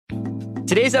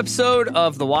Today's episode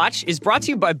of The Watch is brought to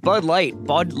you by Bud Light.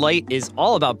 Bud Light is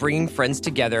all about bringing friends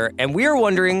together, and we are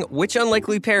wondering which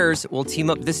unlikely pairs will team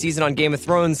up this season on Game of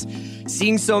Thrones.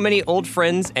 Seeing so many old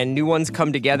friends and new ones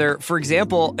come together. For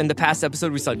example, in the past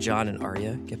episode, we saw Jon and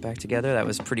Arya get back together. That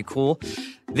was pretty cool.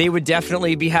 They would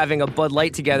definitely be having a Bud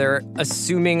Light together,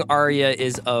 assuming Arya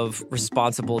is of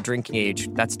responsible drinking age.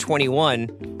 That's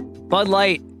 21. Bud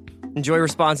Light, enjoy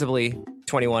responsibly,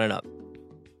 21 and up.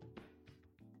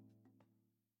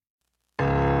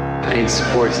 I need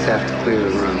support staff to clear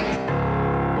the room.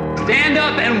 Stand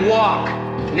up and walk,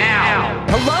 now.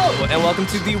 Hello, and welcome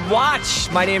to The Watch.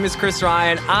 My name is Chris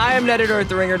Ryan. I am an editor at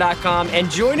TheRinger.com,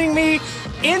 and joining me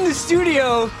in the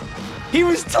studio, he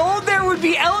was told there would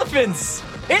be elephants.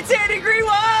 It's Andy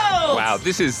Greenwald! Wow,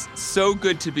 this is so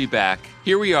good to be back.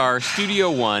 Here we are,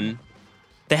 Studio One.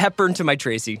 The Hepburn to my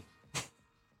Tracy.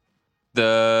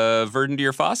 The Verdun to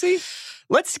your Fosse?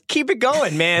 Let's keep it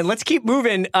going, man. Let's keep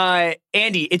moving.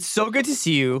 Andy, it's so good to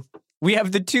see you. We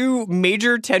have the two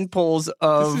major tentpoles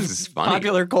of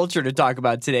popular culture to talk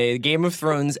about today, Game of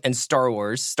Thrones and Star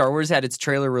Wars. Star Wars had its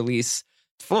trailer release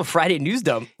full of Friday news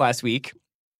dump last week.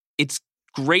 It's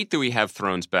great that we have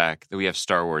Thrones back, that we have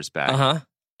Star Wars back.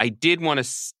 I did want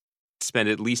to spend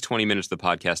at least 20 minutes of the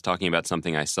podcast talking about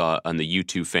something I saw on the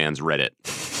YouTube fans Reddit.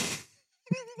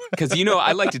 Because, you know,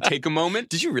 I like to take a moment.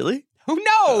 Did you really? Oh,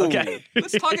 no! Okay.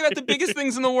 Let's talk about the biggest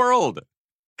things in the world.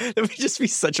 It would just be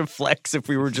such a flex if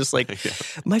we were just like,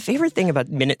 My favorite thing about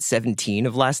minute 17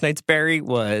 of last night's Barry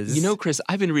was... You know, Chris,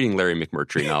 I've been reading Larry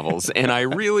McMurtry novels, and I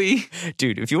really...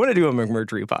 Dude, if you want to do a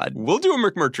McMurtry pod... We'll do a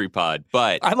McMurtry pod,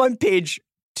 but... I'm on page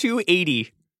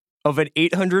 280 of an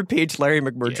 800-page Larry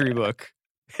McMurtry book.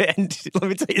 And let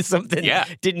me tell you something. Yeah.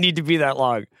 Didn't need to be that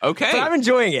long. Okay. But I'm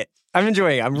enjoying it. I'm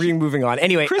reading, moving on.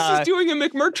 Anyway. Chris is doing a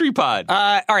McMurtry pod.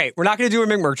 All right. We're not going to do a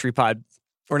McMurtry pod.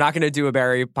 We're not going to do a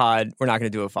Barry pod. We're not going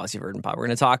to do a Fosse Verdun pod. We're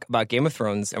going to talk about Game of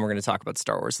Thrones, and we're going to talk about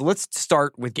Star Wars. So let's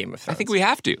start with Game of Thrones. I think we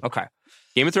have to. Okay.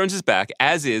 Game of Thrones is back,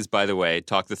 as is, by the way,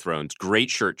 Talk the Thrones. Great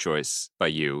shirt choice by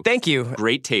you. Thank you.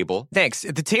 Great table. Thanks.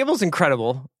 The table's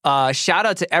incredible. Shout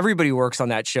out to everybody who works on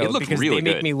that show. It looked because really they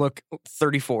make good. me look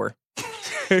 34.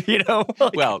 You know?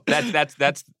 Well,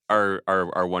 that's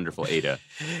our wonderful Ada,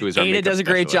 who is our Ada makeup does a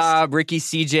great specialist. job. Ricky,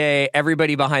 CJ,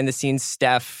 everybody behind the scenes,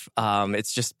 Steph.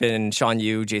 It's just been Sean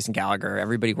Yu, Jason Gallagher,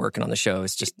 everybody working on the show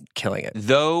is just killing it.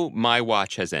 Though my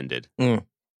watch has ended, and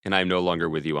I'm no longer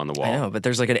with you on the wall. I know, but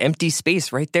there's like an empty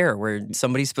space right there where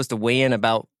somebody's supposed to weigh in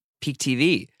about peak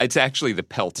TV. It's actually the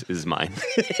pelt is mine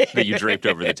that you draped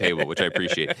over the table, which I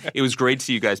appreciate. It was great to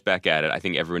see you guys back at it. I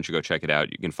think everyone should go check it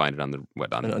out. You can find it on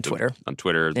on Twitter. On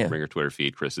Twitter, Yeah. the Ringer Twitter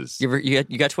feed. Chris's. You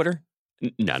got Twitter?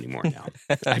 Not anymore now.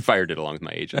 I fired it along with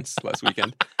my agents last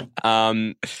weekend.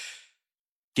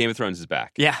 Game of Thrones is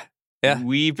back. Yeah.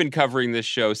 We've been covering this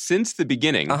show since the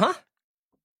beginning.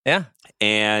 Yeah.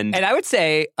 And I would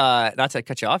say, not to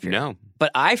cut you off here, no, but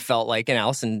I felt like, and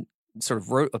Allison sort of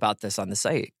wrote about this on the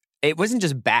site, it wasn't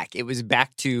just back. It was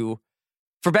back to,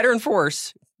 for better and for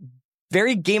worse,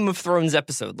 very Game of Thrones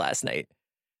episode last night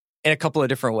in a couple of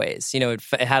different ways. You know, it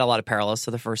had a lot of parallels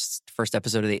to the first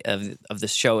episode of the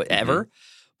show ever.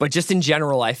 But just in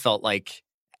general, I felt like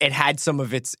it had some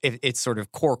of its sort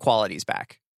of core qualities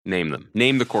back. Name them.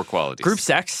 Name the core qualities. Group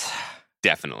sex.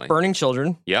 Definitely. Burning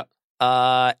children. Yep.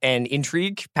 And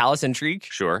intrigue, palace intrigue.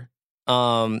 Sure.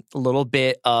 A little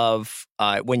bit of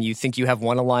when you think you have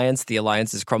one alliance, the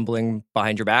alliance is crumbling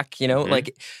behind your back, you know?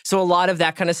 Like, so a lot of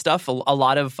that kind of stuff, a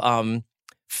lot of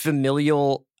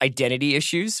familial identity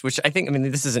issues, which I think,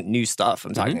 this isn't new stuff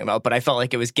I'm talking about, but I felt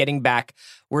like it was getting back,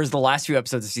 whereas the last few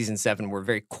episodes of season 7 were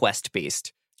very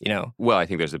quest-based, you know? Well, I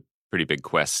think there's a pretty big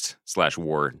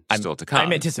quest/war still to come.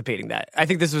 I'm anticipating that. I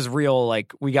think this was real,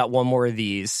 like, we got one more of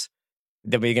these,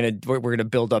 then we're gonna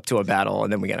build up to a battle,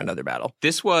 and then we get another battle.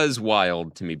 This was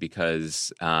wild to me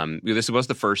because this was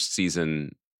the first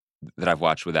season that I've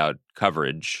watched without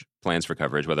plans for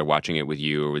coverage, whether watching it with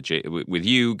you or with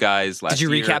you guys last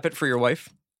year. Did you recap it for your wife?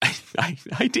 I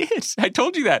did. I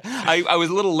told you that. I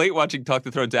was a little late watching Talk the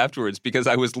Thrones afterwards because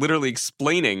I was literally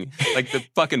explaining like the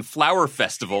fucking flower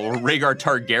festival where Rhaegar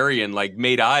Targaryen like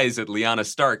made eyes at Lyanna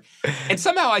Stark. And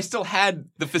somehow I still had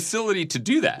the facility to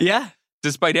do that. Yeah.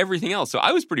 Despite everything else. So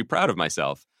I was pretty proud of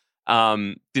myself.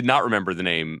 Did not remember the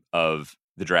name of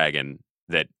the dragon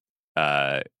that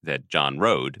Jon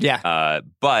rode. Yeah.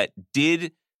 But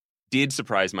did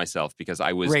surprise myself because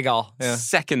I was Rhaegal, yeah.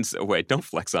 seconds away. Don't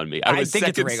flex on me. I think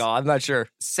it's Rhaegal. I'm not sure.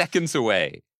 Seconds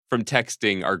away from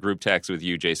texting our group text with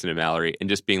you, Jason and Mallory, and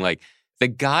just being like, the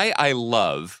guy I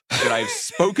love that I've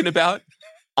spoken about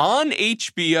on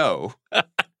HBO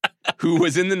who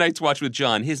was in the Night's Watch with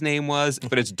John. His name was,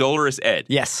 but it's Dolorous Ed.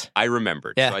 Yes. I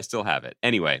remembered, so I still have it.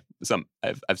 Anyway,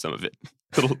 I have some of it.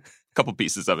 Couple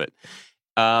pieces of it.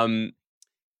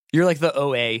 You're like the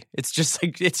OA. It's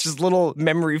just little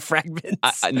memory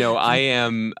fragments. No, I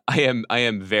am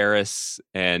Varys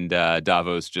and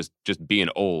Davos just being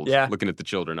old, looking at the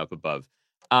children up above.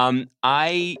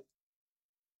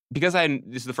 Because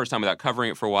this is the first time without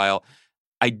covering it for a while,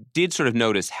 I did sort of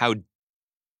notice how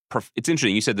it's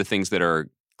interesting. You said the things that are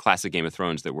classic Game of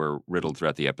Thrones that were riddled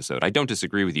throughout the episode. I don't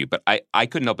disagree with you, but I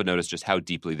couldn't help but notice just how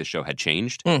deeply the show had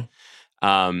changed.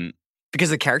 Because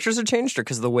the characters have changed, or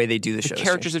because of the way they do the show? The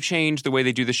characters have changed. The way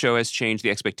they do the show has changed. The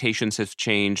expectations have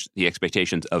changed. The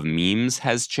expectations of memes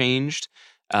has changed.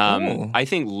 I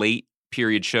think late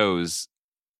period shows,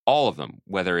 all of them,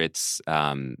 whether it's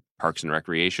Parks and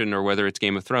Recreation or whether it's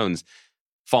Game of Thrones,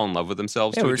 fall in love with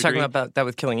themselves. Yeah, to we a were talking degree. about that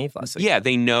with Killing Eve last week. Yeah,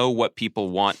 they know what people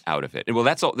want out of it. And well,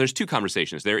 that's all. There's two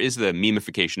conversations. There is the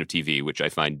memification of TV, which I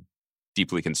find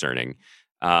deeply concerning.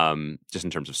 Just in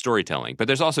terms of storytelling. But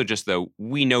there's also just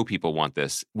we know people want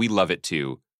this. We love it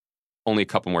too. Only a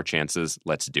couple more chances.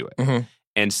 Let's do it. Mm-hmm.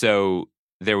 And so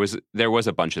there was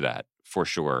a bunch of that for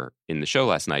sure in the show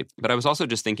last night. But I was also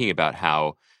just thinking about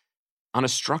how, on a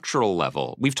structural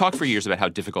level, we've talked for years about how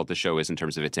difficult the show is in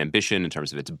terms of its ambition, in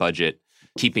terms of its budget,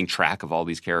 keeping track of all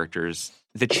these characters.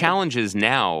 The challenges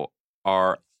now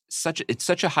are it's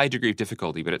such a high degree of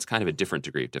difficulty, but it's kind of a different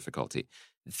degree of difficulty.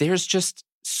 There's just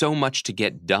so much to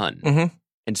get done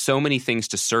and so many things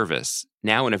to service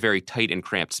now in a very tight and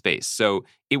cramped space. So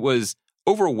it was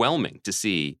overwhelming to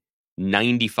see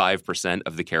 95%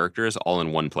 of the characters all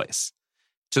in one place,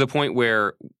 to the point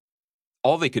where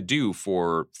all they could do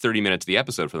for 30 minutes of the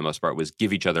episode, for the most part, was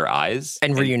give each other eyes.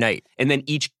 And reunite. And then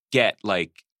each get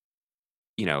 90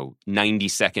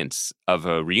 seconds of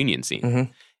a reunion scene.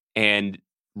 Mm-hmm. And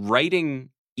writing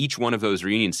each one of those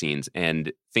reunion scenes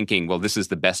and thinking, well, this is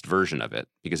the best version of it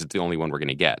because it's the only one we're going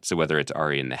to get. So whether it's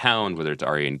Arya and the Hound, whether it's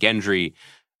Arya and Gendry,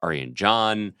 Arya and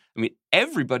Jon, I mean,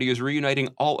 everybody is reuniting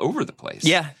all over the place.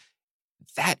 Yeah.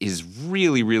 That is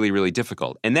really, really, really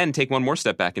difficult. And then take one more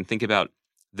step back and think about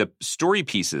the story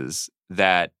pieces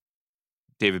that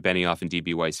David Benioff and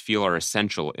D.B. Weiss feel are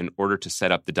essential in order to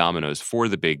set up the dominoes for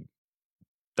the big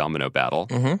domino battle.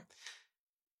 Mm-hmm.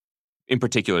 In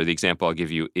particular, the example I'll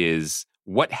give you is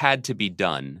what had to be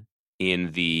done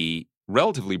in the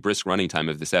relatively brisk running time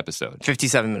of this episode.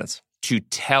 57 minutes. To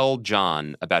tell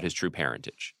Jon about his true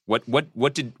parentage. What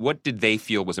did they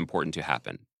feel was important to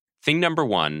happen? Thing number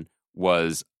one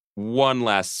was one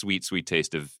last sweet, sweet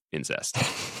taste of incest.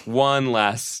 One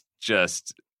last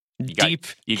just... You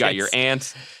got your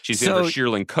aunt. She's in her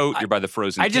shearling coat. You're by the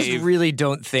frozen cave. I just really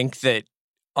don't think that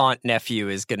aunt-nephew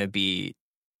is going to be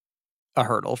a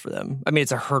hurdle for them. I mean,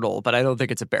 it's a hurdle, but I don't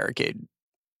think it's a barricade.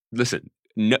 Listen,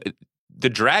 no, the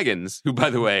dragons, who, by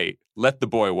the way, let the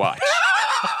boy watch.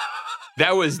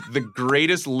 That was the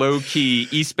greatest low-key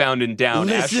Eastbound and Down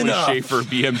Listen Ashley up. Schaefer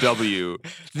BMW.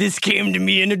 This came to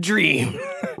me in a dream.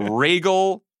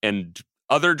 Rhaegal and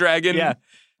other dragon. Yeah.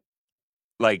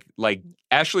 Like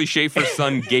Ashley Schaefer's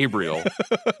son Gabriel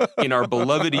in our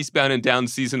beloved Eastbound and Down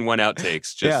season 1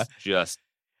 outtakes. Just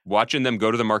watching them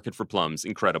go to the market for plums.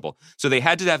 Incredible. So they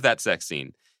had to have that sex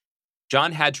scene.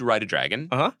 Jon had to ride a dragon.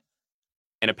 Uh-huh.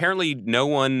 And apparently no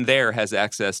one there has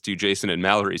access to Jason and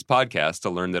Mallory's podcast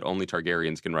to learn that only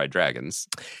Targaryens can ride dragons.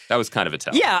 That was kind of a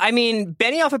tell. Yeah, I mean,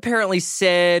 Benioff apparently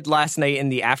said last night in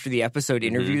the after the episode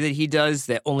interview that he does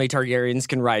that only Targaryens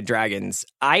can ride dragons.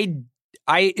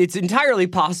 It's entirely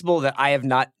possible that I have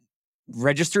not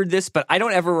registered this, but I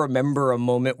don't ever remember a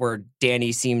moment where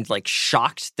Dany seemed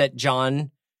shocked that Jon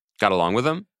got along with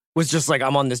him. Was just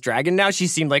I'm on this dragon now. She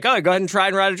seemed like, oh, go ahead and try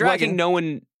and ride a dragon. Well, I think no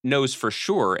one knows for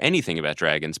sure anything about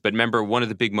dragons, but remember one of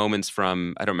the big moments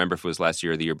from, I don't remember if it was last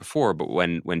year or the year before, but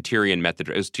when Tyrion met it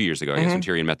was 2 years ago, I guess, when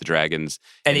Tyrion met the dragons.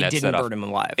 And they didn't burn him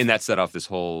alive. And that set off this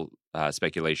whole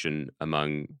speculation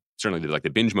among certainly the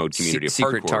binge mode community of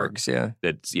secret hardcore.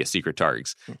 Targs, yeah. Secret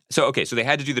Targs. So they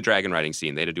had to do the dragon riding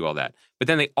scene. They had to do all that. But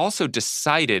then they also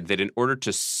decided that in order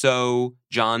to sow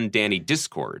Jon-Dany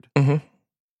discord,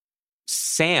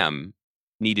 Sam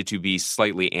needed to be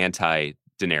slightly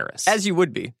anti-Daenerys. As you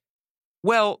would be.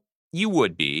 Well, you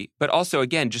would be, but also,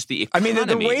 again, just the economy. I mean,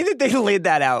 the way that they laid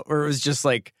that out, where it was just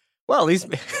well, at least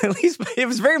it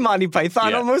was very Monty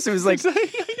Python almost. It was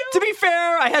to be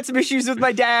fair, I had some issues with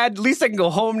my dad. At least I can go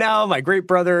home now. My great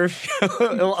brother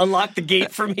will unlock the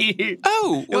gate for me.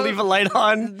 Oh, he'll leave a light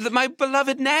on. My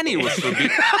beloved nanny was for me.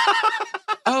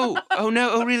 Oh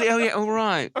no! Oh really? Oh yeah! All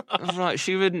right.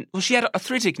 She wouldn't. Well, she had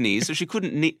arthritic knees, so she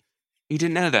couldn't knee. You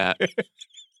didn't know that.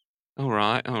 All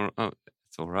right. Oh,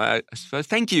 that's all right. I suppose.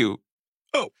 Thank you.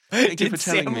 Oh, Thank you did for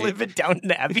telling Sam me. live at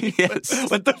Downton Abbey? Yes.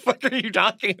 What the fuck are you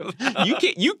talking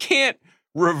about? You can't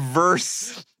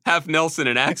reverse half Nelson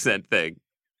and accent thing.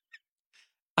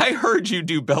 I heard you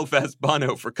do Belfast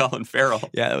Bono for Colin Farrell.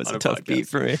 Yeah, that was on a tough podcast. beat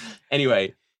for me.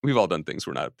 Anyway, we've all done things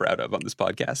we're not proud of on this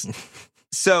podcast.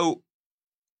 So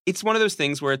it's one of those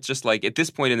things where it's just like at this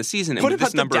point in the season, and What with about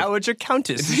this number the Dowager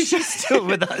Countess? Is she still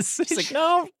with us? It's like,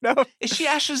 no. Is she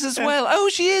ashes as well? Oh,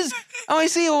 she is. Oh, I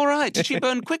see. All right. Did she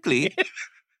burn quickly?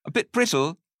 A bit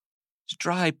brittle.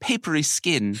 Dry, papery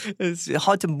skin. It's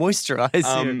hard to moisturize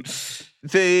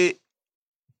here.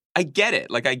 I get it.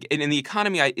 Like, and the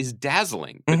economy is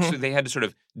dazzling. But so they had to sort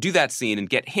of do that scene and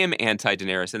get him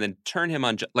anti-Daenerys and then turn him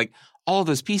on. Like, all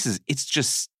those pieces, it's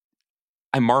just,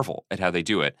 I marvel at how they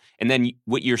do it. And then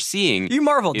what you're seeing You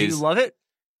marvel. Do you love it?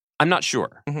 I'm not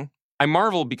sure. Mm-hmm. I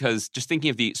marvel because just thinking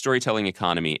of the storytelling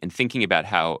economy and thinking about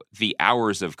how the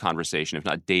hours of conversation, if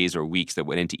not days or weeks, that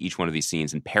went into each one of these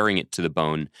scenes and paring it to the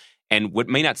bone, and what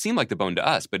may not seem like the bone to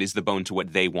us, but is the bone to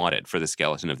what they wanted for the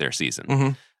skeleton of their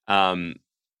season.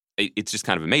 It's just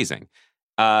kind of amazing.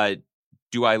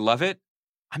 Do I love it?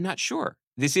 I'm not sure.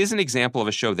 This is an example of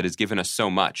a show that has given us so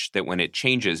much that when it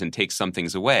changes and takes some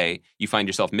things away, you find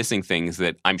yourself missing things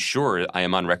that I'm sure I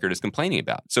am on record as complaining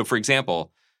about. So, for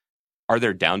example, are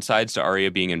there downsides to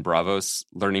Arya being in Bravos,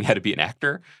 learning how to be an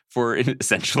actor for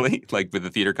essentially, like with the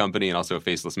theater company and also a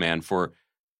faceless man for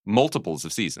multiples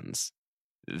of seasons?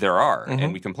 There are,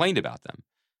 and we complained about them.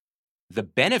 The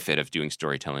benefit of doing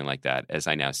storytelling like that, as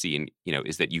I now see,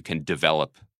 is that you can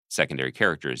develop secondary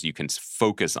characters. You can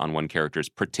focus on one character's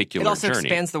particular journey. It also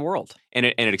expands the world. And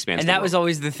it expands and the that world. was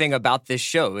always the thing about this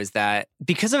show, is that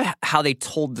because of how they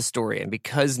told the story and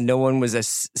because no one was a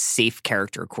safe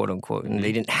character, quote unquote, and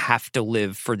they didn't have to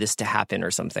live for this to happen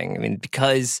or something. I mean,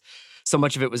 because so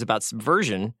much of it was about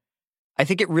subversion, I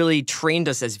think it really trained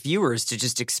us as viewers to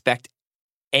just expect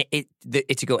it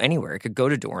to go anywhere. It could go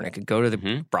to Dorne. It could go to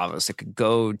the Bravos. It could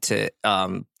go to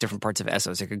different parts of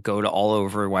Essos. It could go to all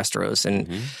over Westeros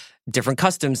and different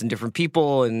customs and different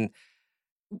people. And,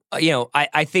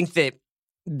 I think that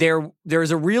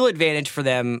there's a real advantage for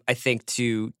them, I think,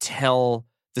 to tell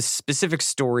the specific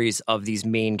stories of these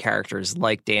main characters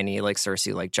like Dany, like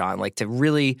Cersei, like Jon, like to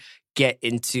really get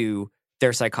into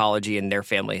their psychology and their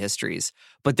family histories.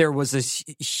 But there was this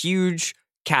huge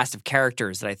cast of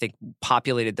characters that I think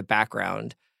populated the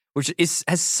background, which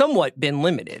has somewhat been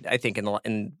limited, I think,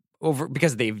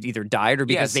 because they've either died or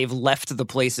because they've left the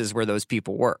places where those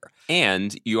people were.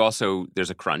 And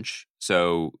there's a crunch.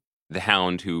 So the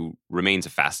Hound, who remains a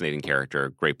fascinating character,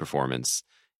 great performance,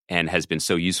 and has been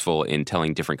so useful in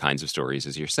telling different kinds of stories,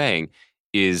 as you're saying,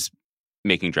 is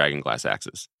making dragon glass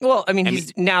axes. Well, I mean,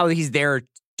 he's there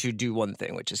to do one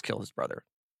thing, which is kill his brother.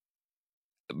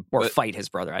 Or fight his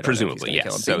brother. I don't presumably, know if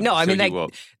he's yes. kill him. No, I mean,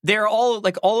 they're all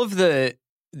all of the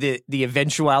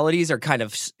eventualities are kind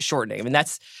of shortening. I mean,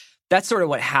 that's sort of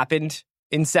what happened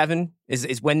in 7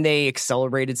 is when they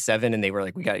accelerated 7 and they were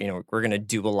like, we're going to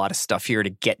do a lot of stuff here to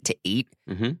get to 8.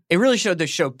 It really showed the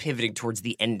show pivoting towards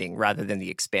the ending rather than the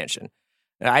expansion.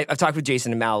 And I've talked with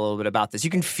Jason and Mal a little bit about this. You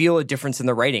can feel a difference in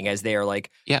the writing as they are like,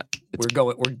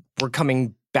 we're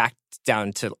coming back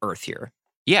down to earth here.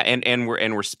 Yeah, and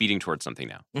we're speeding towards something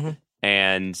now.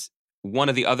 And one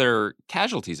of the other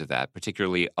casualties of that,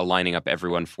 particularly aligning up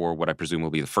everyone for what I presume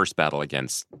will be the first battle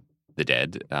against the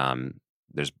dead,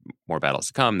 there's more battles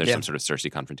to come. There's some sort of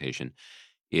Cersei confrontation.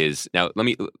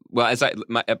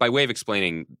 By way of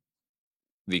explaining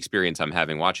the experience I'm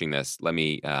having watching this, let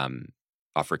me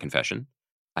offer a confession.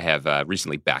 I have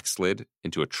recently backslid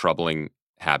into a troubling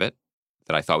habit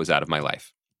that I thought was out of my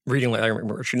life. Reading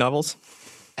Murray novels?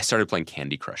 I started playing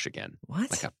Candy Crush again. What?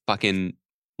 Like a fucking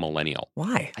millennial.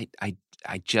 Why?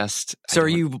 I just... So are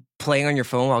you playing on your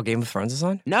phone while Game of Thrones is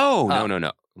on? No.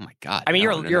 Oh my God. I mean,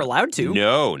 you're allowed to.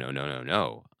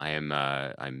 No. I am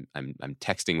I'm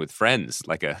texting with friends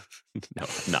like a... No,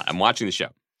 I'm not. I'm watching the show.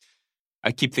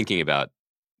 I keep thinking about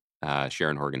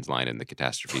Sharon Horgan's line in the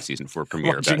Catastrophe season 4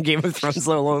 premiere. Watching Game of Thrones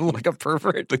alone like a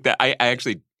pervert. Like that. I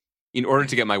actually, in order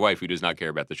to get my wife, who does not care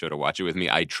about the show, to watch it with me,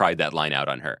 I tried that line out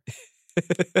on her.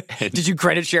 Did you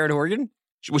credit Sharon Horgan?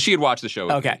 Well, she had watched the show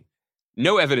with me.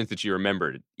 No evidence that she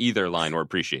remembered either line or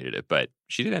appreciated it, but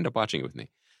she did end up watching it with me.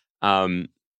 And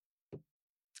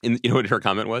you know what her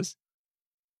comment was?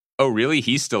 Oh, really?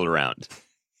 He's still around.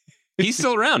 He's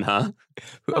still around, huh?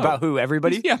 About who?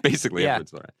 Everybody? Yeah, basically everyone's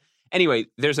still around. Anyway,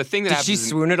 there's a thing that happens. Did she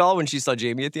swoon at all when she saw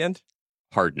Jaime at the end?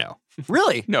 Hard no.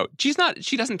 Really? No, she's not.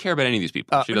 She doesn't care about any of these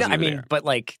people. She doesn't. But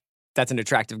like, that's an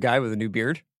attractive guy with a new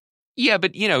beard. Yeah,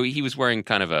 but he was wearing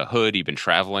kind of a hood. He'd been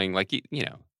traveling, like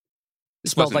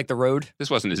Smelled like the road. This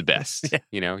wasn't his best. Yeah.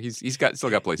 You know, he's still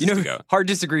got places to go. Hard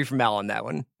disagree from Mal on that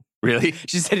one. Really?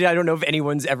 She said, I don't know if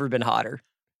anyone's ever been hotter.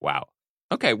 Wow.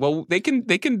 Okay, well, they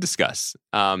can discuss.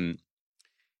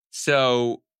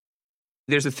 So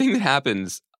there's a thing that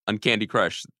happens on Candy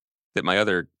Crush that my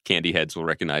other candy heads will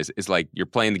recognize. Is like you're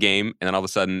playing the game, and then all of a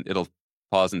sudden it'll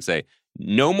pause and say,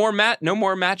 no more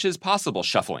matches possible,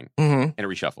 shuffling. Mm-hmm. And it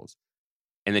reshuffles.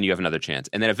 And then you have another chance.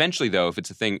 And then eventually, though, if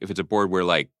it's a board where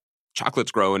like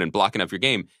chocolate's growing and blocking up your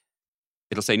game,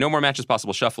 it'll say no more matches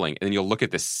possible, shuffling. And then you'll look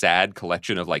at this sad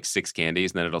collection of like 6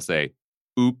 candies, and then it'll say,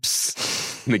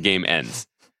 oops, and the game ends.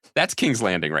 That's King's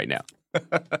Landing right now.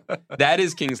 That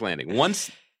is King's Landing.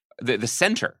 Once the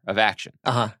center of action.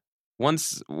 Uh-huh.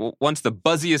 Once the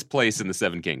buzziest place in the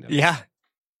 7 Kingdoms. Yeah.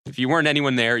 If you weren't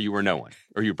anyone there, you were no one.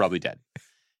 Or you were probably dead.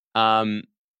 Now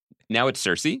it's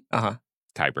Cersei. Uh-huh.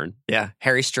 Qyburn. Yeah.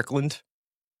 Harry Strickland.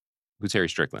 Who's Harry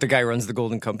Strickland? The guy who runs the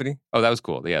Golden Company. Oh, that was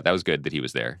cool. Yeah, that was good that he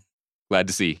was there. Glad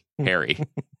to see Harry.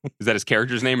 Is that his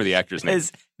character's name or the actor's name?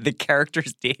 Is the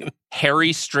character's name.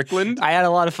 Harry Strickland? I had a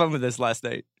lot of fun with this last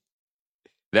night.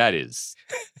 That is...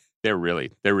 They're really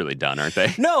done, aren't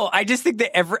they? No, I just think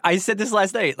that I said this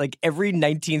last night, like every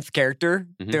 19th character,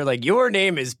 they're like, your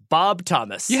name is Bob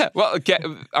Thomas. Yeah, well,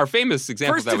 our famous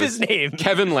example First of that of was his name.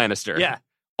 Kevin Lannister. Yeah.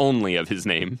 Only of his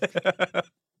name.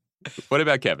 What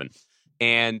about Kevin?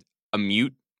 And a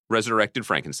mute resurrected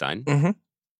Frankenstein. Mm-hmm.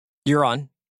 You're on.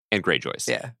 And Greyjoys.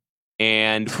 Yeah.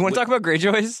 And you want to talk about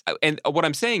Greyjoys? And what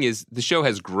I'm saying is the show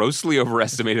has grossly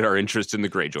overestimated our interest in the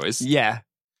Greyjoys. Yeah.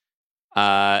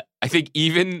 I think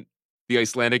even the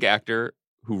Icelandic actor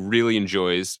who really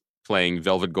enjoys playing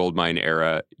Velvet Goldmine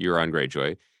era Euron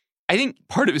Greyjoy, I think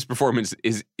part of his performance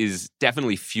is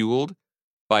definitely fueled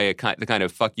by the kind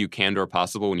of fuck you candor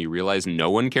possible when you realize no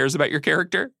one cares about your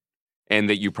character and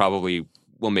that you probably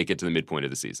will make it to the midpoint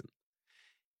of the season.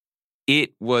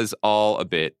 It was all a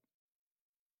bit,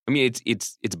 I mean,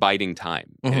 it's biding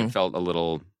time. And it felt a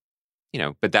little,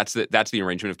 but that's the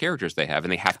arrangement of characters they have,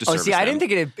 and they have to service them. I didn't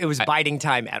think it was biding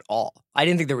time at all. I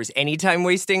didn't think there was any time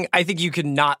wasting. I think you could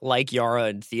not like Yara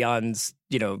and Theon's,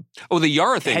 Oh, the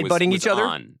Yara thing was each other.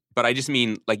 On. But I just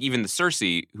mean, like, even the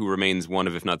Cersei, who remains one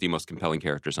of, if not the most compelling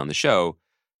characters on the show,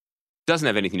 doesn't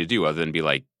have anything to do other than be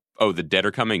like, oh, the dead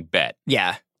are coming, bet.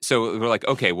 Yeah. So we're like,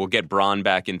 okay, we'll get Bronn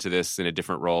back into this in a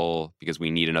different role because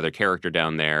we need another character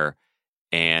down there.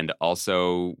 And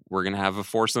also, we're going to have a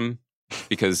foursome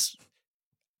because,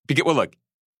 well, look,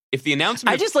 if the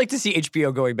announcement... I just like to see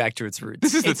HBO going back to its roots.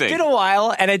 This is the thing. It's been a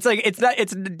while, and it's like,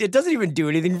 it doesn't even do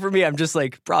anything for me. I'm just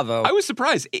like, bravo. I was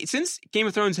surprised. Since Game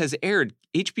of Thrones has aired,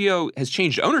 HBO has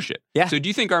changed ownership. Yeah. So do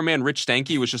you think our man Rich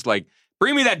Stanky was just like,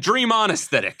 bring me that Dream On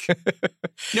aesthetic?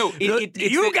 No,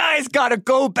 you guys got to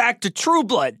go back to True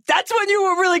Blood. That's when you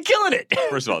were really killing it.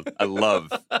 First of all, I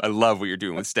love what you're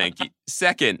doing with Stanky.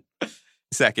 Second,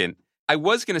 I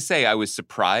was going to say I was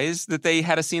surprised that they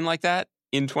had a scene like that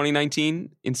in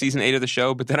 2019 in season 8 of the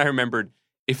show, but then I remembered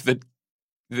if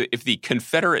the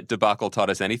Confederate debacle taught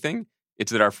us anything,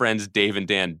 it's that our friends Dave and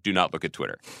Dan do not look at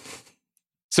Twitter.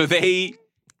 So they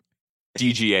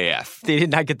DGAF. They did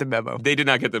not get the memo. They did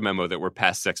not get the memo that we're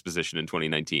past sex position in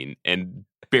 2019 and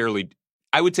barely.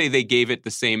 I would say they gave it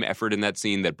the same effort in that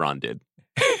scene that Bronn did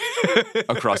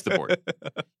across the board.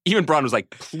 Even Bronn was like,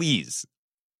 please,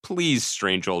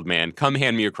 strange old man, come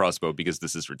hand me a crossbow because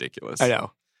this is ridiculous. I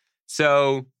know.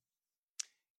 So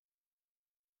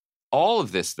all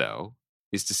of this, though,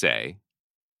 is to say...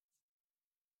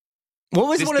 What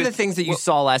was one of the things that you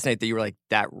saw last night that you were like,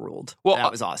 that ruled? Well,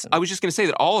 that was awesome. I was just going to say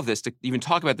that all of this, to even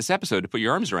talk about this episode, to put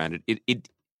your arms around it,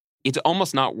 it's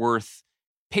almost not worth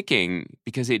picking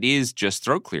because it is just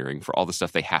throat clearing for all the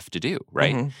stuff they have to do,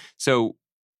 right? Mm-hmm. So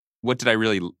what did I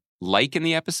really like in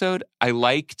the episode? I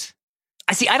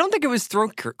don't think it was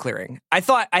throat clearing. I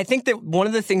think that one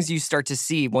of the things you start to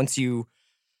see once you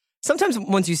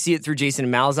see it through Jason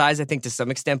and Mal's eyes, I think to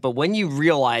some extent, but when you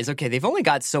realize, okay, they've only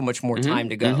got so much more time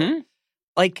to go,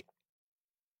 like,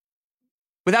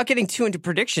 without getting too into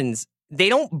predictions, they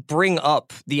don't bring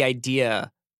up the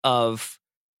idea of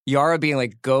Yara being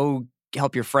like, go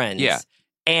help your friends. Yeah.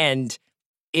 And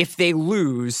if they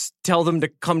lose, tell them to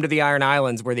come to the Iron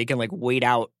Islands where they can, like, wait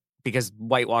out because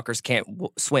White Walkers can't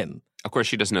swim. Of course,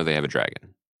 she doesn't know they have a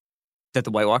dragon. That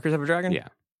the White Walkers have a dragon? Yeah.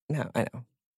 No, I know.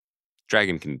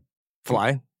 Dragon can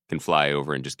fly. Can fly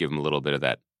over and just give them a little bit of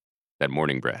that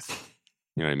morning breath.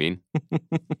 You know what I mean?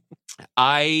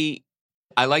 I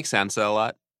like Sansa a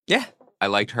lot. Yeah. I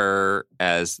liked her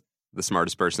as the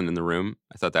smartest person in the room.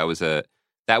 I thought that was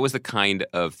the kind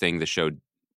of thing the show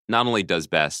not only does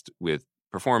best with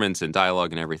performance and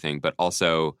dialogue and everything, but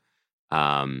also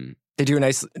They do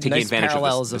nice advantage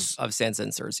parallels of this. of Sansa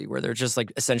and Cersei, where they're just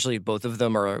like essentially both of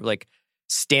them are like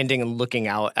standing and looking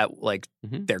out at like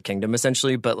their kingdom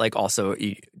essentially, but like also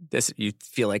you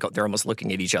feel like they're almost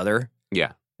looking at each other.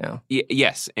 Yeah.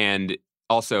 Yes, and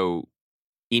also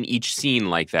in each scene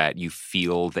like that, you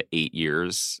feel the 8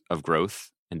 years of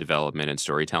growth and development and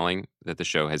storytelling that the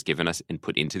show has given us and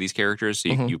put into these characters. So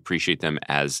you appreciate them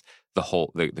as the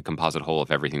whole, the composite whole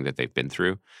of everything that they've been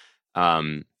through.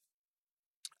 I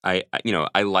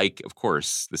like, of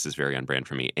course, this is very on brand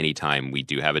for me. Anytime we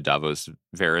do have a Davos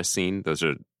Varys scene, those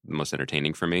are the most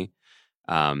entertaining for me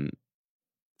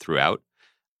throughout.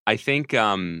 I think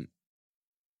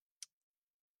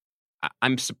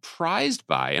I'm surprised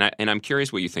by, and I'm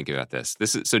curious what you think about this.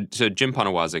 This is so Jim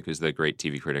Poniewozik, who's the great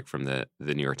TV critic from the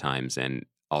New York Times and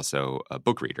also a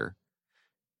book reader,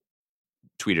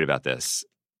 tweeted about this.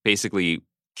 Basically,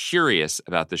 curious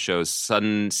about the show's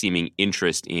sudden seeming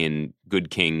interest in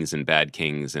good kings and bad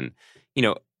kings, and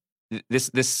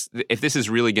this if this is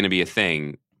really going to be a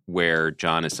thing where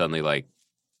Jon is suddenly like,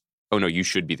 oh no, you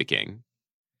should be the king.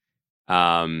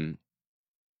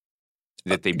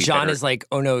 That they'd be Jon better. is like,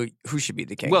 oh no, who should be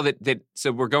the king? Well,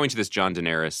 so we're going to this Jon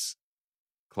Daenerys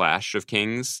clash of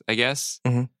kings, I guess.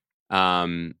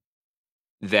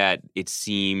 That it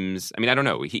seems. I mean, I don't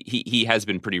know. He has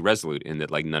been pretty resolute in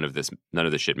that, like none of this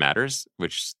shit matters,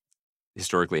 which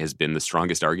historically has been the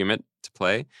strongest argument to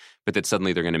play. But that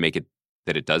suddenly they're going to make it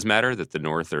that it does matter, that the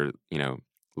North are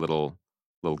little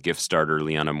gift starter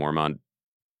Lyanna Mormont.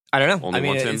 I don't know. Only I mean,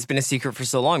 wants him. it's been a secret for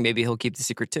so long. Maybe he'll keep the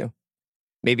secret too.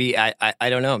 Maybe I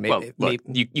don't know. Maybe, well, look,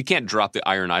 you can't drop the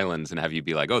Iron Islands and have you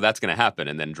be like, oh, that's going to happen,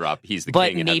 and then drop he's the but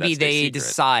king. And maybe have that stay they secret.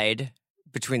 decide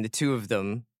between the two of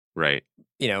them. Right.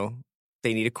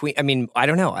 They need a queen. I mean, I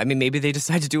don't know. I mean, maybe they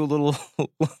decide to do a little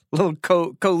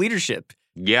co-leadership.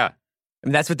 Yeah. I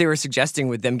mean, that's what they were suggesting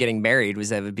with them getting married, was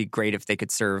that it would be great if they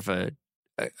could serve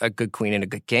a good queen and a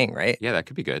good king, right? Yeah, that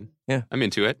could be good. Yeah. I'm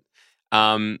into it.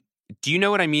 Do you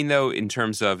know what I mean, though, in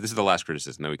terms of, this is the last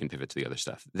criticism, then we can pivot to the other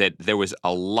stuff, that there was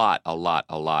a lot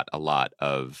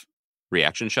of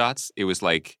reaction shots. It was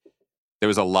like, there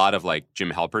was a lot of like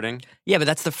Jim Halperding. Yeah, but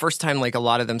that's the first time like a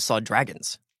lot of them saw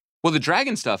dragons. Well, the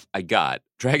dragon stuff I got.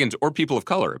 Dragons or people of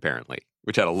color, apparently,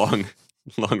 which had a long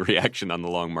reaction on the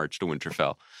Long March to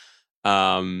Winterfell.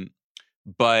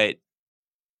 But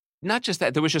not just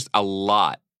that, there was just a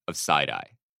lot of side-eye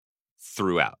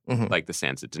throughout. Like the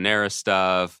Sansa Daenerys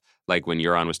stuff, like when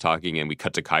Euron was talking and we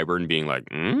cut to Qyburn being like,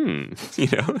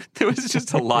 there was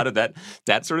just a lot of that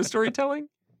sort of storytelling.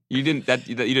 You didn't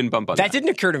bump on that. That didn't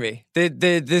occur to me.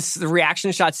 The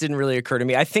reaction shots didn't really occur to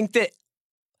me. I think that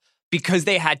because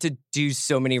they had to do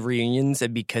so many reunions,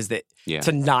 and because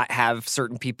to not have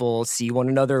certain people see one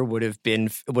another would have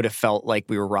felt like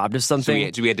we were robbed of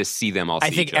something. So we had to see them all.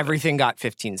 I think everything got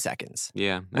 15 seconds.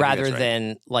 Yeah, rather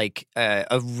than like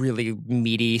a really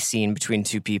meaty scene between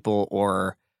two people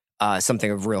or something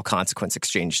of real consequence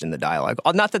exchanged in the dialogue.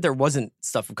 Not that there wasn't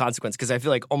stuff of consequence, because I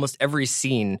feel like almost every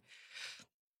scene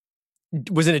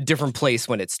was in a different place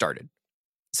when it started.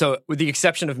 So with the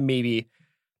exception of maybe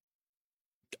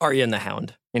Arya and the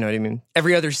Hound, you know what I mean?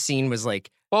 Every other scene was like...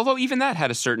 Although even that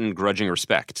had a certain grudging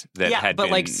respect that had been...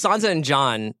 like Sansa and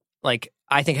Jon, like,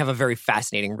 I think have a very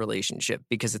fascinating relationship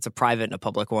because it's a private and a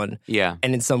public one. Yeah.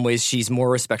 And in some ways, she's more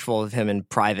respectful of him in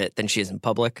private than she is in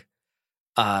public.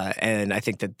 And I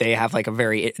think that they have like a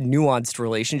very nuanced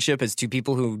relationship as two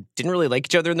people who didn't really like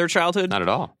each other in their childhood. Not at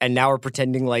all. And now are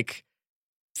pretending like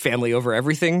family over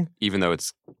everything. Even though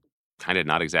it's kind of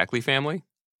not exactly family.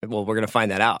 Well, we're going to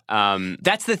find that out.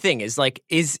 That's the thing is like,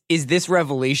 is this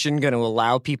revelation going to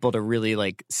allow people to really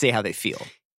like say how they feel?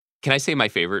 Can I say my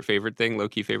favorite thing,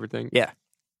 low-key favorite thing? Yeah.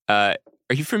 Are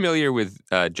you familiar with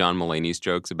John Mulaney's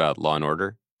jokes about Law and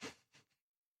Order?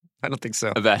 I don't think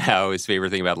so. About how his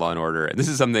favorite thing about Law and Order, and this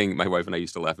is something my wife and I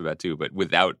used to laugh about too, but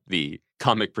without the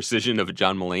comic precision of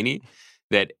John Mulaney,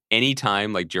 that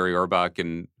anytime like Jerry Orbach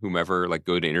and whomever like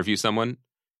go to interview someone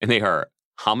and they are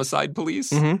homicide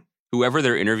police, whoever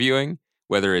they're interviewing,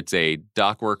 whether it's a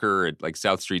dock worker at like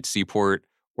South Street Seaport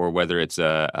or whether it's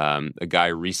a guy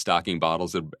restocking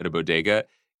bottles at a bodega,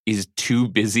 is too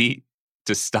busy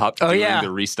to stop doing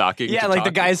the restocking. Yeah, like the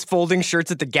guy's folding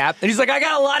shirts at the Gap. And he's like, I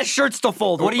got a lot of shirts to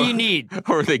fold. What do you need?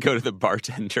 Or they go to the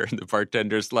bartender and the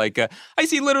bartender's like, I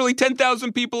see literally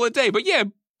 10,000 people a day. But yeah,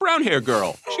 brown hair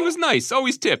girl. She was nice,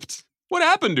 always tipped. What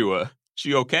happened to her?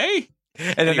 She okay?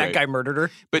 And then that guy murdered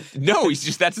her? But no,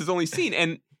 that's his only scene.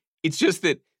 And it's just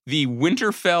that the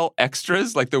Winterfell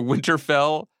extras, like the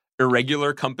Winterfell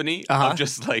irregular company of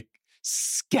just like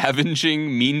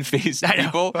scavenging mean-faced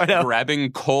people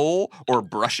grabbing coal or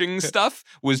brushing stuff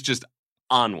was just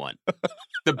on one.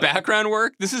 The background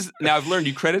work, now I've learned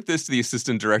you credit this to the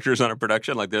assistant directors on a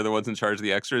production, like they're the ones in charge of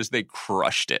the extras. They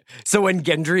crushed it. So when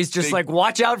Gendry's just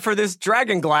watch out for this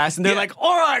dragon glass, and they're like,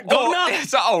 all right, go nuts.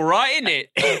 It's all right, isn't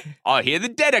it? I hear the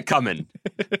dead are coming.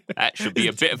 That should be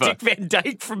a bit of a... Dick Van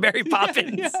Dyke from Mary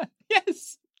Poppins. Yeah.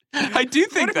 Yes. I do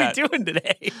think that. What are we doing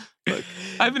today? Look,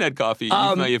 I haven't had coffee. You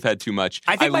might have had too much.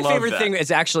 I think my favorite thing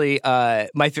is actually,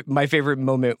 my favorite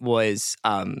moment was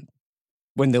when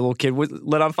the little kid was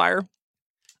lit on fire.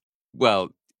 Well,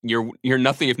 you're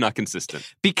nothing if not consistent.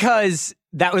 Because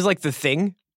that was like the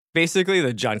thing, basically,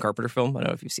 the John Carpenter film. I don't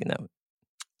know if you've seen that.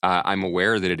 I'm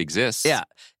aware that it exists. Yeah.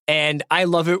 And I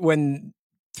love it when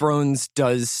Thrones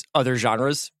does other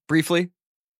genres briefly.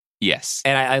 Yes.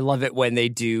 And I love it when they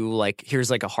do, like, here's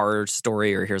like a horror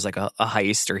story, or here's like a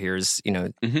heist, or here's,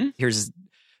 here's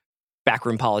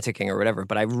backroom politicking or whatever.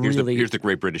 But I really... Here's the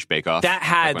Great British Bake Off. That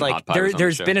had,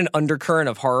 there's been an undercurrent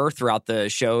of horror throughout the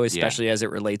show, especially as it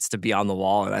relates to Beyond the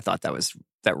Wall, and I thought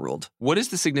that ruled. What is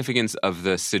the significance of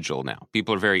the sigil now?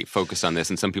 People are very focused on this,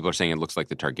 and some people are saying it looks like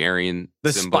the Targaryen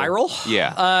symbol. Spiral?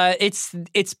 Yeah.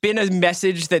 It's been a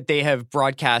message that they have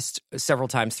broadcast several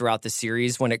times throughout the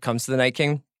series when it comes to the Night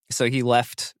King. So he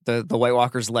left, the White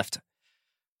Walkers left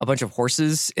a bunch of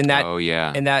horses in that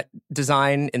in that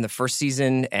design in the first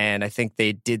season, and I think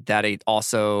they did that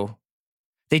also.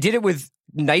 They did it with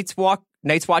Night's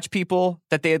Watch people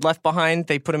that they had left behind.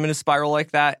 They put them in a spiral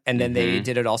like that, and then they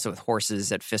did it also with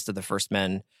horses at Fist of the First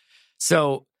Men.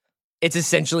 So it's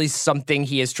essentially something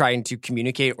he is trying to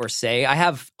communicate or say. I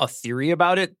have a theory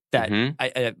about it that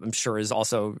I'm sure is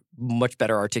also much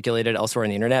better articulated elsewhere on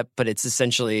the internet, but it's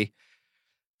essentially...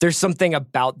 There's something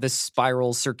about the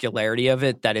spiral circularity of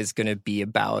it that is going to be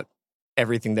about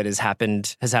everything that has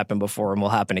happened before and will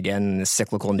happen again, and the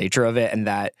cyclical nature of it, and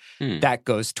that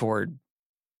goes toward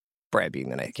Bran being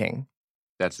the Night King.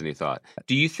 That's a neat thought.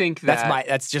 Do you think that...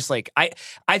 That's just like...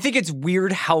 I think it's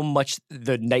weird how much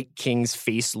the Night King's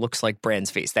face looks like Bran's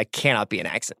face. That cannot be an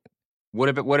accident. What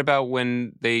about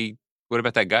when they... What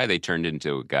about that guy they turned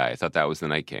into a guy? I thought that was the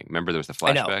Night King. Remember there was the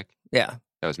flashback? Yeah.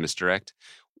 That was misdirect?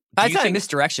 That's not a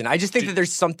misdirection. I just think that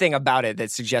there's something about it that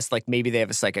suggests like maybe they have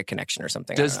a psychic connection or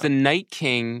something. Does the Night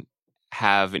King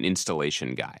have an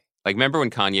installation guy? Like, remember when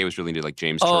Kanye was really into like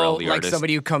James Turrell, the artist? Like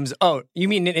somebody who comes... Oh, you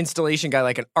mean an installation guy,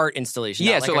 like an art installation?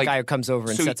 Yeah, not like a guy who comes over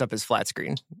and sets up his flat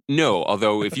screen. No,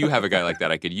 although if you have a guy like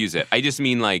that, I could use it. I just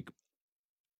mean like,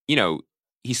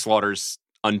 he slaughters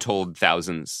untold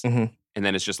thousands, and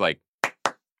then it's just like...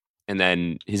 And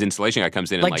then his installation guy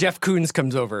comes in and Jeff Koons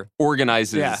comes over.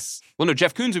 Organizes. Yeah. Well, no,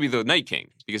 Jeff Koons would be the Night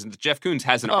King because Jeff Koons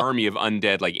has an army of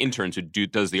undead interns who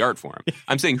does the art for him.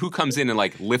 I'm saying who comes in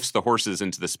and lifts the horses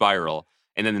into the spiral,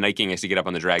 and then the Night King has to get up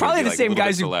on the dragon. Probably the same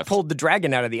guys who pulled the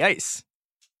dragon out of the ice.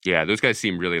 Yeah, those guys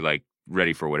seem really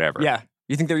ready for whatever. Yeah.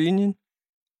 You think they're union?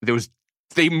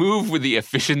 They move with the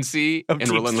efficiency and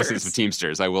relentlessness of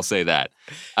Teamsters. I will say that.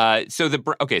 So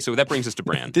that brings us to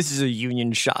Bran. This is a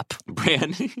union shop.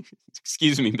 Bran,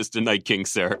 excuse me, Mr. Night King,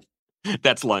 sir.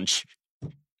 That's lunch.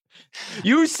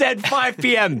 You said 5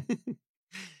 p.m.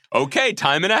 Okay,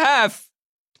 time and a half.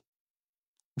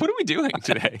 What are we doing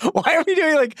today? Why are we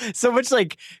doing so much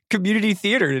community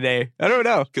theater today? I don't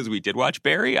know. Because we did watch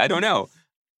Barry? I don't know.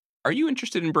 Are you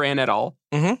interested in Bran at all?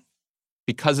 Mm-hmm.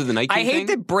 Because of the Night King I hate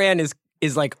that Bran is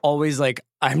always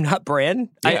I'm not Bran.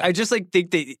 Yeah. I just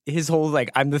think that his whole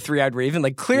I'm the three-eyed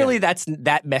raven. Clearly that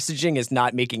messaging is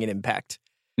not making an impact.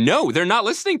 No, they're not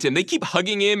listening to him. They keep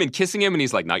hugging him and kissing him, and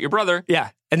he's like, "Not your brother." Yeah,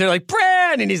 and they're like,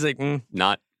 "Bran," and he's like,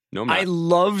 "Not, no." I'm not. I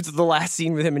loved the last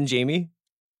scene with him and Jaime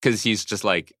because he's just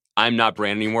like, "I'm not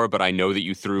Bran anymore," but I know that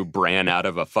you threw Bran out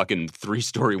of a fucking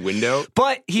 3-story window.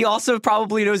 But he also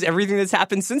probably knows everything that's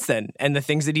happened since then, and the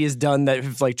things that he has done that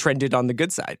have trended on the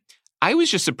good side. I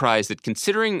was just surprised that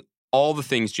considering all the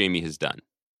things Jaime has done,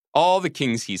 all the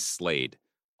kings he's slayed,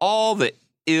 all the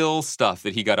ill stuff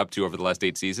that he got up to over the last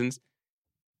 8 seasons,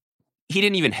 he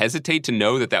didn't even hesitate to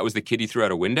know that was the kid he threw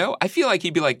out a window. I feel like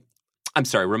he'd be like, "I'm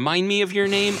sorry, remind me of your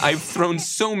name. I've thrown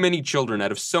so many children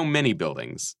out of so many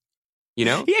buildings." You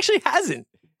know? He actually hasn't.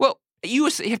 Well, you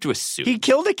have to assume. He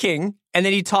killed a king, and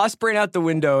then he tossed Bran out the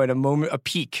window at a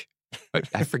peak. But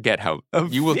I forget how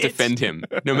you will defend him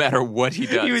no matter what he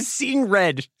does. He was seeing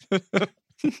red.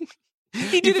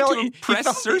 He did it to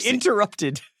impress Cersei.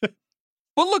 Interrupted.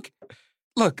 Well,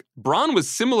 look, Bronn was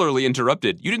similarly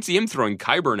interrupted. You didn't see him throwing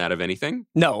Qyburn out of anything.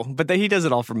 No, but he does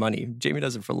it all for money. Jaime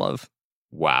does it for love.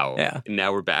 Wow. Yeah. And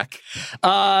now we're back.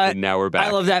 I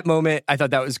love that moment. I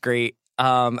thought that was great.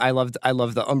 I loved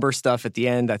the Umber stuff at the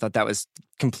end. I thought that was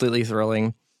completely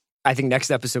thrilling. I think next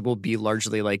episode will be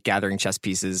largely gathering chess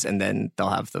pieces, and then they'll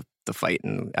have the fight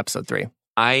in episode 3.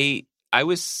 I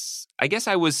This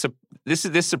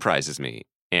surprises me,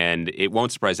 and it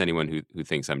won't surprise anyone who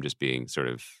thinks I'm just being sort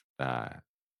of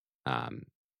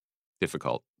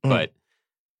difficult. But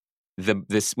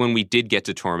this when we did get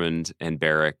to Tormund and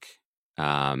Beric,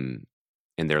 and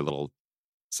their little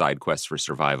side quests for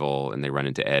survival, and they run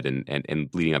into Ed, and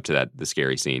leading up to the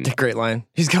scary scene. Great line.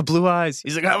 He's got blue eyes.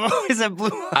 He's like, I've always had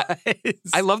blue eyes.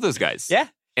 I love those guys. Yeah.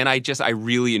 And I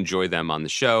really enjoy them on the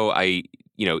show.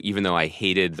 Even though I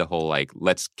hated the whole, like,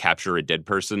 let's capture a dead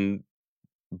person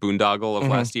boondoggle of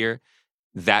last year,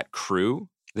 that crew,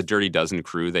 the Dirty Dozen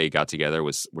crew they got together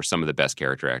were some of the best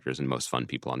character actors and most fun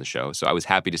people on the show. So I was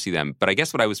happy to see them. But I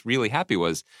guess what I was really happy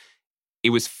was,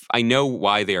 I know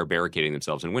why they are barricading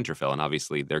themselves in Winterfell, and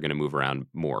obviously they're going to move around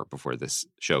more before this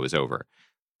show is over.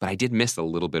 But I did miss a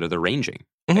little bit of the ranging.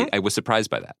 I was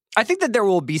surprised by that. I think that there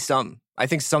will be some. I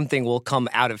think something will come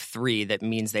out of 3 that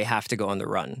means they have to go on the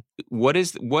run.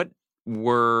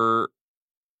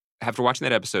 After watching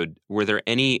that episode, were there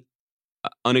any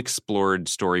unexplored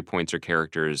story points or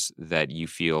characters that you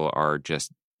feel are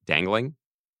just dangling,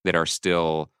 that are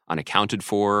still unaccounted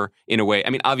for in a way? I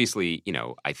mean, obviously,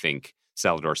 I think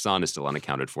Salvador San is still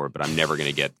unaccounted for, but I'm never going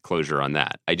to get closure on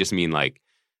that. I just mean, like,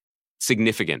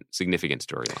 significant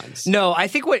storylines. No, I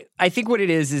think what it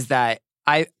is that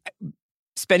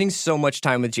spending so much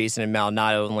time with Jason and Mal,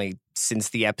 not only since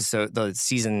the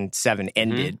season 7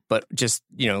 ended, but just,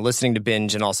 listening to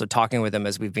Binge and also talking with them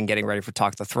as we've been getting ready for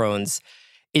Talk of the Thrones,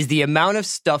 is the amount of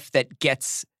stuff that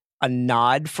gets a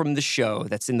nod from the show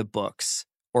that's in the books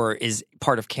or is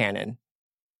part of canon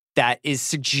that is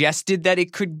suggested that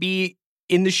it could be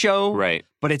in the show. Right.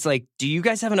 But it's like, do you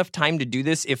guys have enough time to do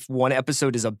this if one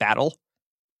episode is a battle?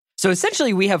 So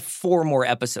essentially we have 4 more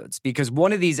episodes, because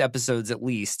one of these episodes at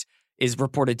least is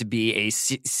reported to be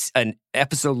an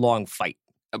episode-long fight.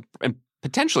 And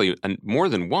potentially more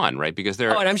than one, right? Because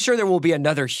and I'm sure there will be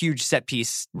another huge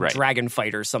set-piece dragon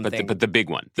fight or something. But the big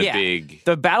one.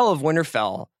 The Battle of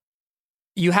Winterfell,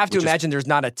 you have to imagine there's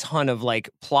not a ton of, like,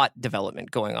 plot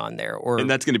development going on there. And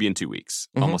that's going to be in 2 weeks,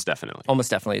 almost definitely. Almost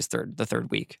definitely is the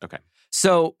third week. Okay.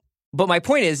 So, but my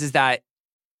point is that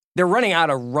they're running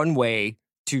out of runway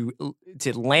to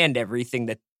land everything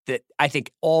that I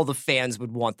think all the fans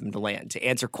would want them to land, to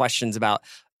answer questions about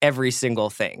every single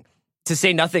thing. To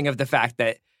say nothing of the fact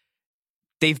that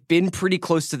they've been pretty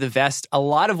close to the vest. A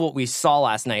lot of what we saw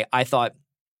last night, I thought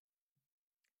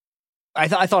a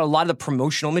lot of the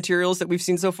promotional materials that we've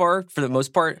seen so far, for the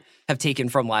most part, have taken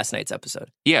from last night's episode.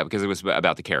 Yeah, because it was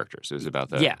about the characters. It was about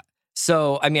the... Yeah.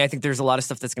 So, I mean, I think there's a lot of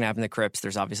stuff that's going to happen in the crypts.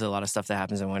 There's obviously a lot of stuff that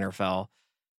happens in Winterfell.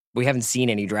 We haven't seen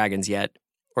any dragons yet,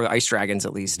 or ice dragons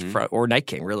at least, or Night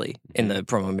King, really, in the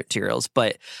promo materials.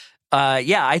 But,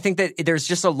 I think that there's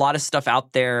just a lot of stuff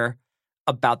out there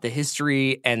about the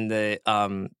history and the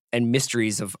and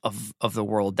mysteries of the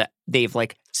world that they've,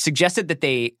 like, suggested that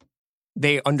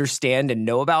they understand and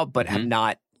know about, but have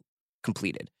not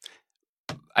completed.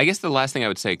 I guess the last thing I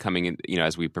would say coming in,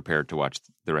 as we prepare to watch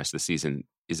the rest of the season,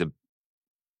 is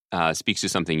speaks to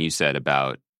something you said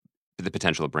about the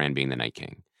potential of Bran being the Night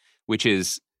King, which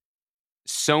is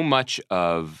so much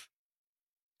of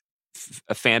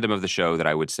a fandom of the show that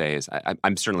I would say is,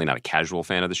 I'm certainly not a casual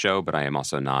fan of the show, but I am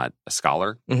also not a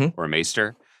scholar or a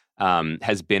maester,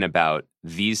 has been about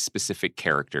these specific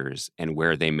characters and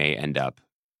where they may end up.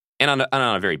 And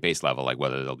on a very base level, like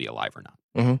whether they'll be alive or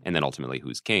not. And then ultimately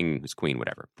who's king, who's queen,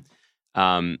 whatever.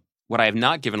 What I have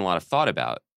not given a lot of thought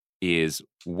about is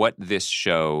what this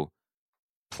show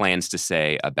plans to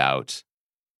say about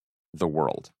the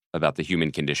world, about the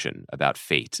human condition, about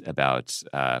fate, about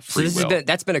free will.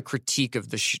 That's been a critique of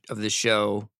the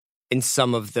show in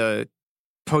some of the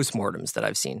postmortems that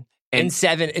I've seen. In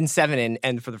seven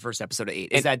and for the first episode of 8.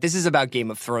 Is that this is about Game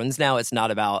of Thrones now. It's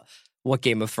not about what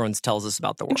Game of Thrones tells us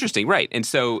about the world. Interesting, right.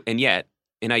 And yet,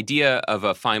 an idea of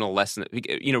a final lesson,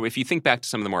 if you think back to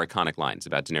some of the more iconic lines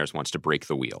about Daenerys wants to break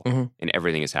the wheel, and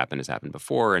everything has happened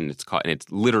before, and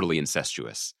it's literally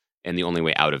incestuous, and the only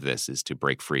way out of this is to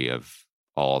break free of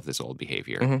all of this old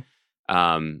behavior.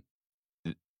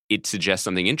 It suggests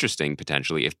something interesting,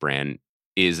 potentially, if Bran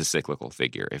is a cyclical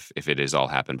figure, if it has all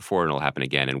happened before and it'll happen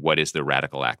again, and what is the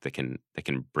radical act that can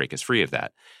break us free of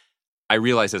that. I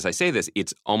realize as I say this,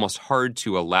 it's almost hard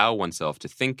to allow oneself to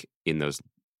think in those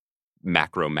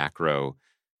macro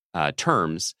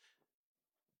terms,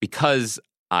 because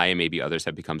I and maybe others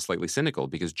have become slightly cynical,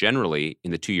 because generally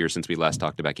in the 2 years since we last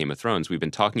talked about Game of Thrones, we've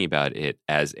been talking about it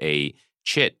as a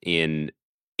chit in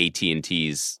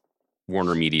AT&T's,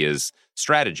 Warner Media's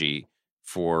strategy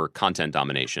for content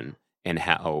domination, and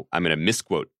how, I'm going to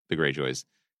misquote the Greyjoys,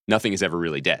 nothing is ever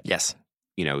really dead. Yes.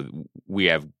 We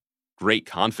have great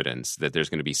confidence that there's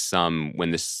going to be some,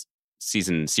 when this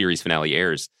season series finale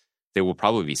airs, there will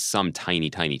probably be some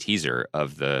tiny, tiny teaser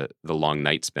of the Long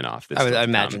Night spinoff. I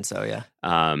imagine so, yeah.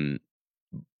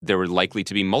 There were likely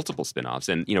to be multiple spinoffs.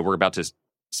 And, we're about to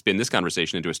spin this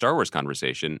conversation into a Star Wars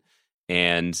conversation.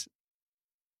 And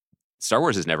Star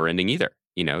Wars is never ending either.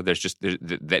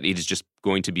 That it is just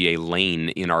going to be a lane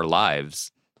in our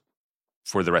lives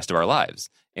for the rest of our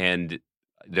lives. And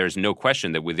there's no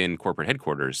question that within corporate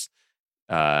headquarters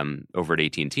over at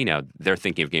AT&T now, they're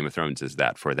thinking of Game of Thrones as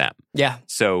that for them. Yeah.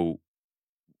 So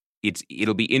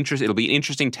it'll be an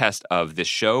interesting test of this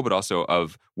show, but also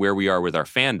of where we are with our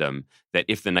fandom, that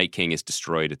if the Night King is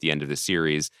destroyed at the end of the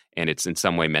series and it's in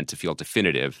some way meant to feel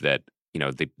definitive that,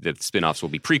 the spin-offs will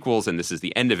be prequels and this is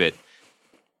the end of it,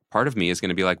 part of me is going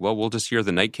to be like, well, we'll just hear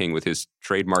the Night King with his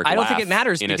trademark I don't laugh think it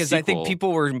matters in a because I think sequel.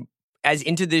 people were as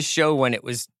into this show when it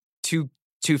was two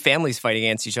families fighting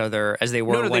against each other as they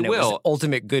were when it was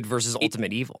ultimate good versus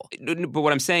ultimate evil. But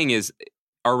what I'm saying is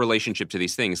our relationship to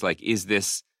these things, like, is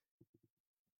this...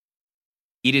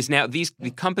 It is now, the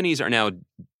companies are now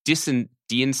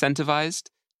de-incentivized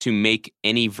to make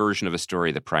any version of a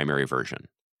story the primary version.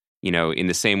 In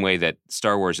the same way that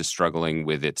Star Wars is struggling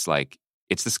with it's the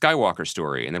Skywalker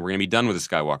story, and then we're going to be done with the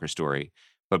Skywalker story.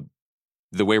 But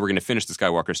the way we're going to finish the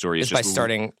Skywalker story is just by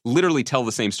starting literally tell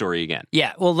the same story again.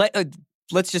 Yeah, well,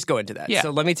 let's just go into that. Yeah. So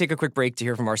let me take a quick break to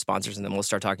hear from our sponsors, and then we'll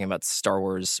start talking about Star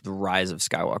Wars: The Rise of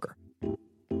Skywalker.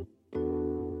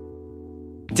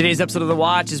 Today's episode of The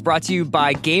Watch is brought to you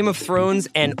by Game of Thrones,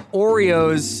 and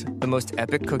Oreos, the most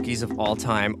epic cookies of all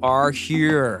time, are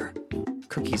here.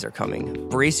 Cookies are coming.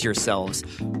 Brace yourselves.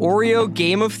 Oreo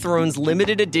Game of Thrones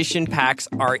limited edition packs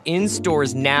are in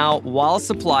stores now while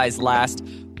supplies last.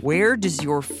 Where does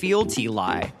your fealty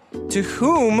lie? To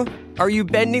whom are you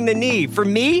bending the knee? For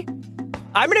me,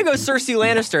 I'm going to go Cersei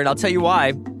Lannister, and I'll tell you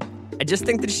why. I just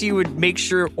think that she would make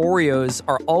sure Oreos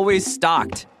are always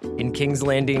stocked in King's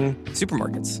Landing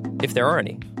supermarkets, if there are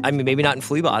any. I mean, maybe not in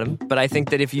Flea Bottom, but I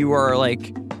think that if you are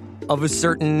like of a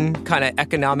certain kind of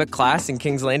economic class in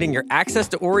King's Landing, your access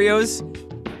to Oreos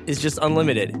is just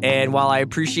unlimited. And while I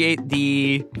appreciate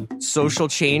the social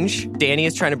change Danny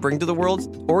is trying to bring to the world,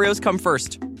 Oreos come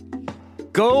first.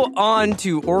 Go on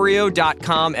to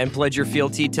Oreo.com and pledge your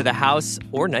fealty to the House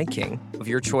or Night King of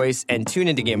your choice, and tune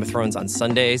into Game of Thrones on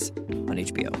Sundays on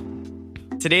HBO.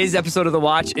 Today's episode of The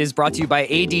Watch is brought to you by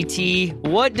ADT.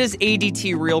 What does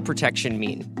ADT Real Protection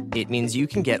mean? It means you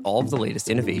can get all of the latest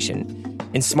innovation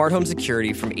in smart home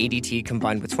security from ADT,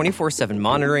 combined with 24/7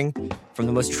 monitoring from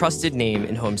the most trusted name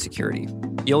in home security.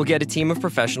 You'll get a team of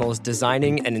professionals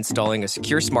designing and installing a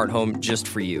secure smart home just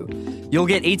for you. You'll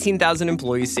get 18,000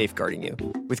 employees safeguarding you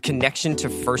with connection to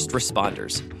first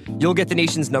responders. You'll get the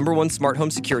nation's #1 smart home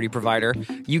security provider.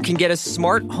 You can get a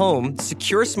smart home,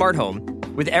 secure smart home,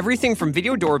 with everything from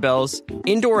video doorbells,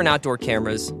 indoor and outdoor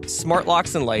cameras, smart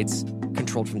locks and lights,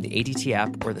 controlled from the ADT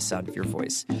app or the sound of your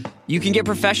voice. You can get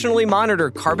professionally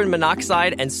monitored carbon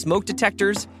monoxide and smoke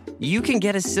detectors. You can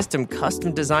get a system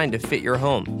custom designed to fit your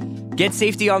home. Get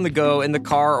safety on the go, in the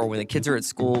car, or when the kids are at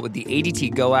school with the ADT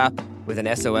Go app with an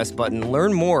SOS button.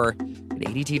 Learn more at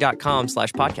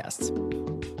ADT.com/podcasts.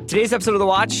 Today's episode of The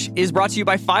Watch is brought to you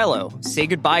by Philo. Say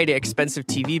goodbye to expensive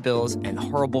TV bills and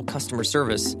horrible customer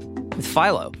service with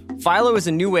Philo. Philo is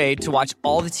a new way to watch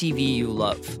all the TV you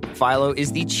love. Philo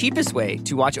is the cheapest way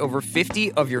to watch over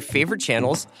 50 of your favorite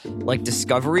channels like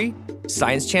Discovery,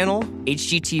 Science Channel,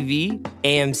 HGTV,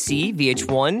 AMC,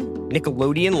 VH1,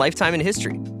 Nickelodeon, Lifetime, and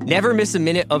History. Never miss a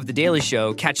minute of The Daily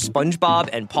Show. Catch SpongeBob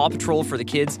and Paw Patrol for the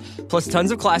kids, plus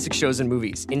tons of classic shows and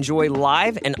movies. Enjoy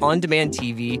live and on-demand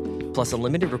TV, plus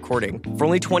unlimited recording for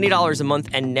only $20 a month,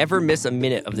 and never miss a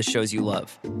minute of the shows you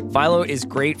love. Philo is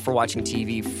great for watching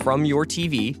TV from your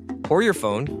TV, or your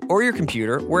phone, or your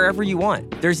computer, wherever you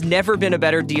want. There's never been a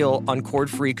better deal on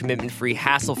cord-free, commitment-free,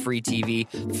 hassle-free TV.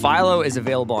 Philo is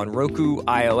available on Roku,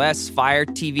 iOS, Fire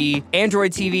TV,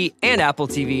 Android TV, and Apple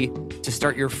TV. To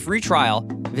start your free trial,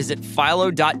 visit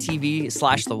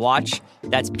philo.tv/thewatch.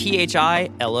 That's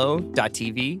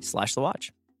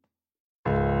philo.tv/thewatch.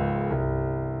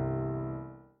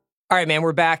 All right, man,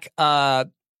 we're back.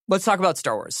 Let's talk about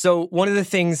Star Wars. So one of the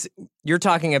things you're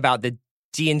talking about, the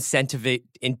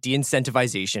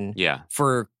de-incentivization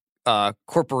for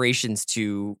corporations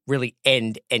to really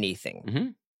end anything.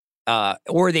 Mm-hmm.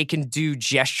 Or they can do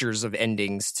gestures of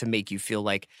endings to make you feel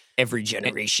like every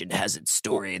generation has its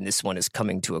story and this one is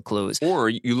coming to a close. Or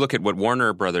you look at what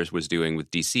Warner Brothers was doing with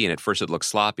DC, and at first it looked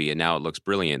sloppy, and now it looks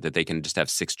brilliant, that they can just have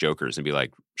 6 Jokers and be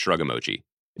like, shrug emoji.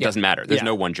 It doesn't matter. There's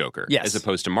no one Joker. Yes. As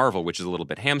opposed to Marvel, which is a little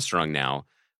bit hamstrung now,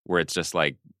 where it's just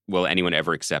like, will anyone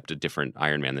ever accept a different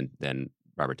Iron Man than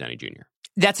Robert Downey Jr.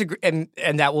 That's and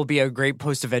that will be a great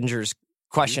post-Avengers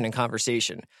question and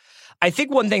conversation. I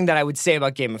think one thing that I would say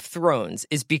about Game of Thrones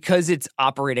is because it's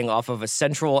operating off of a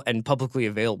central and publicly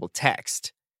available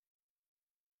text.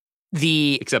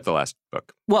 Except the last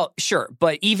book. Well, sure,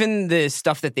 but even the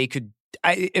stuff that they could,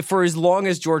 for as long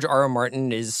as George R. R.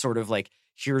 Martin is sort of like,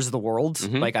 here's the world.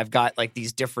 Like I've got like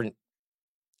these different.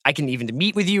 I can even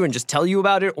meet with you and just tell you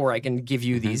about it, or I can give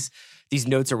you these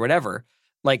notes or whatever.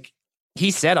 Like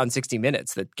he said on 60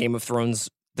 Minutes that Game of Thrones,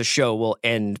 the show, will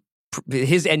end.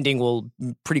 His ending will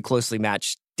pretty closely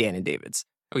match Dan and David's.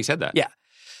 Oh, he said that? Yeah.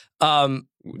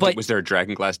 But was there a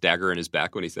dragonglass dagger in his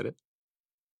back when he said it?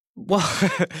 Well,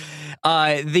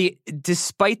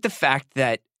 despite the fact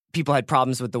that people had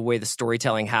problems with the way the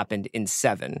storytelling happened in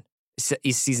season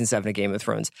 7 of Game of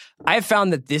Thrones, I have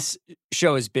found that this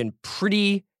show has been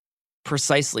pretty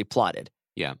precisely plotted.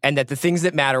 Yeah. And that the things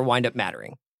that matter wind up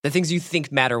mattering. The things you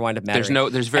think matter wind up mattering.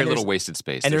 There's very little wasted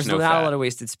space. And there's no not fat. a lot of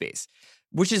wasted space.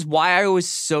 Which is why I was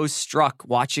so struck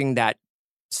watching that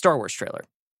Star Wars trailer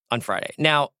on Friday.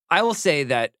 Now, I will say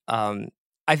that I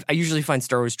usually find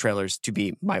Star Wars trailers to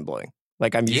be mind-blowing.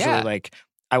 Like, I'm usually like,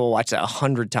 I will watch that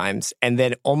 100 times and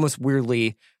then almost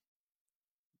weirdly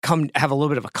have a little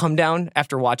bit of a come down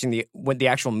after watching the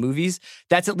actual movies.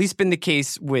 That's at least been the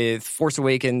case with Force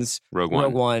Awakens, Rogue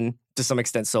One, to some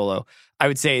extent Solo. I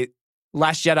would say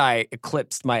Last Jedi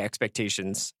eclipsed my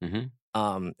expectations.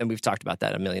 And we've talked about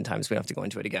that a million times. We don't have to go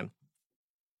into it again.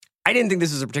 I didn't think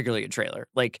this was a particularly good trailer.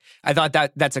 Like, I thought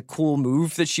that's a cool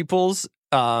move that she pulls.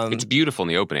 It's beautiful in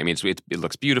the opening. I mean, it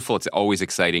looks beautiful. It's always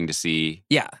exciting to see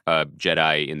a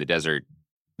Jedi in the desert.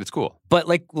 It's cool. But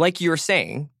like you were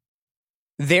saying,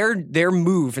 their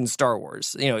move in Star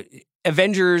Wars,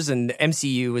 Avengers and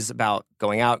MCU is about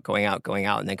going out,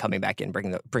 and then coming back in,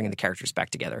 bringing the characters back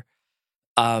together.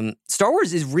 Star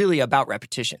Wars is really about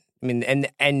repetition. I mean,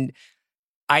 and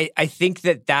I think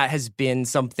that has been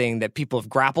something that people have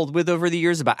grappled with over the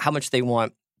years about how much they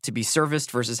want to be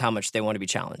serviced versus how much they want to be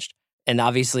challenged. And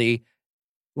obviously,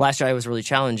 Last Jedi was really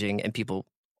challenging, and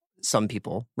some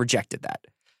people rejected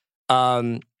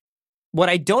that. What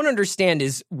I don't understand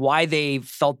is why they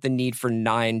felt the need for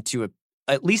 9 to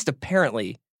at least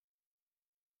apparently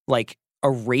like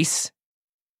erase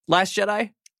Last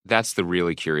Jedi. That's the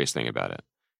really curious thing about it.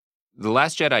 The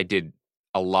Last Jedi did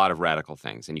a lot of radical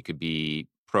things, and you could be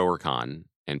pro or con,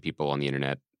 and people on the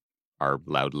internet are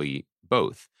loudly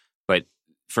both. But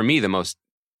for me, the most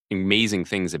amazing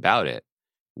things about it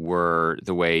were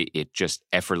the way it just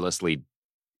effortlessly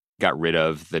got rid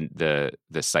of the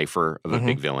cipher of a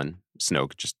big villain,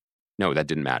 Snoke. No, that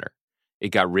didn't matter. It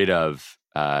got rid of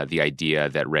the idea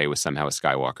that Rey was somehow a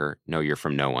Skywalker. No, you're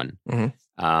from no one.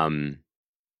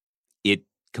 It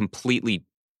completely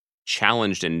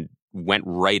challenged and went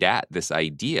right at this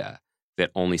idea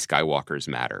that only Skywalkers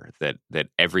matter, that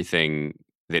everything,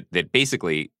 that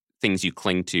basically things you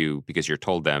cling to because you're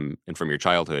told them and from your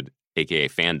childhood, aka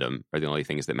fandom, are the only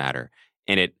things that matter.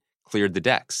 And it cleared the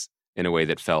decks in a way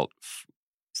that felt,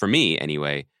 for me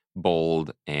anyway,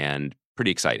 bold and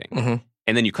pretty exciting.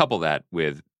 And then you couple that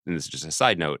with, and this is just a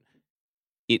side note,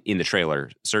 in the trailer,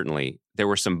 certainly, there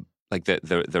were some, like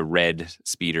the red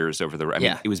speeders over the... I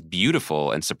mean, it was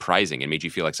beautiful and surprising and made you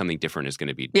feel like something different is going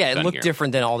to be done it looked here.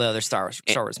 different than all the other Star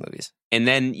Wars movies. And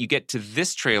then you get to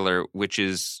this trailer, which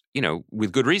is,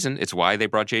 with good reason, it's why they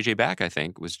brought JJ back, I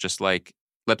think, was just like,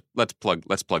 let's plug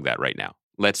that right now.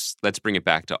 Let's bring it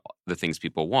back to the things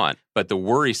people want. But the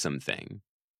worrisome thing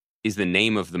is the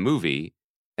name of the movie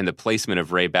and the placement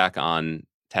of Rey back on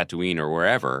Tatooine or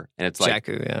wherever. And it's like...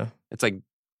 Jakku, It's like,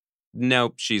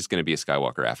 nope, she's going to be a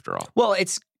Skywalker after all. Well,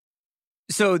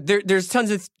 there's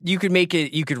tons of, you could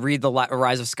read the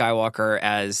Rise of Skywalker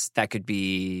as that could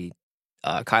be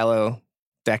Kylo.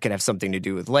 That could have something to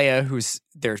do with Leia, who's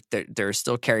there's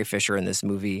still Carrie Fisher in this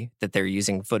movie that they're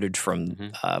using footage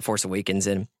from Force Awakens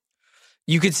in.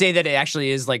 You could say that it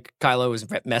actually is like Kylo is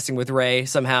messing with Rey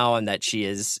somehow, and that she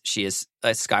is a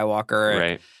Skywalker.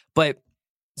 Right. But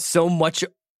so much,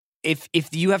 if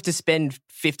you have to spend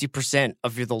 50%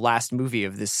 of the last movie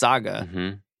of this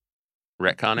saga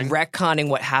retconning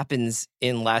what happens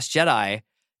in Last Jedi,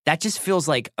 that just feels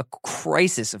like a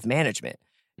crisis of management.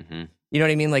 You know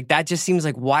what I mean? Like, that just seems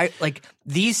like, why, like,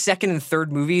 these second and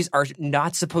third movies are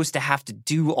not supposed to have to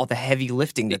do all the heavy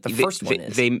lifting that the first one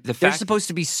is. They're supposed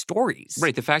to be stories.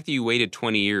 Right. The fact that you waited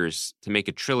 20 years to make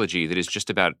a trilogy that is just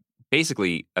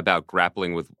basically about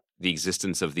grappling with the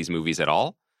existence of these movies at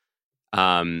all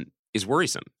is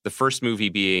worrisome. The first movie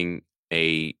being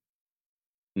basically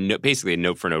a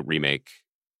note-for-note remake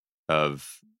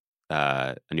of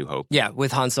A New Hope. Yeah,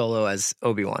 with Han Solo as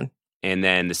Obi-Wan. And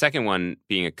then the second one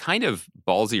being a kind of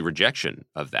ballsy rejection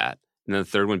of that. And then the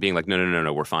third one being like,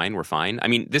 no, we're fine. I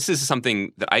mean, this is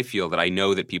something that I feel that I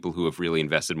know that people who have really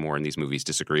invested more in these movies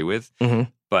disagree with. Mm-hmm.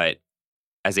 But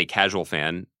as a casual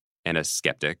fan and a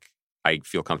skeptic, I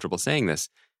feel comfortable saying this.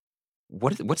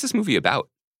 What's this movie about?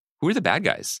 Who are the bad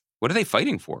guys? What are they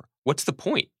fighting for? What's the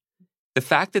point? The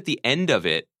fact that the end of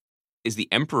it is the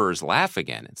Emperor's laugh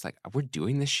again. It's like, we're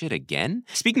doing this shit again?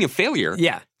 Speaking of failure,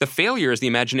 the failure is the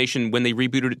imagination when they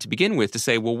rebooted it to begin with to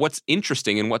say, well, what's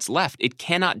interesting and what's left? It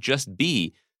cannot just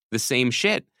be the same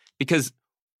shit because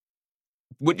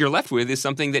what you're left with is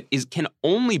something that can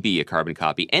only be a carbon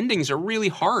copy. Endings are really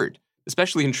hard,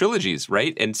 especially in trilogies,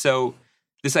 right? And so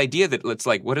this idea that it's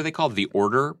like, what are they called? The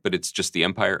Order, but it's just the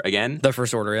Empire again? The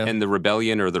First Order, yeah. And the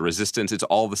Rebellion or the Resistance, it's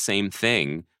all the same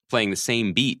thing, playing the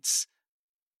same beats.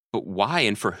 But why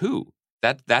and for who?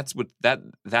 That's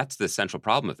the central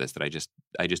problem of this that I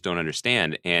just don't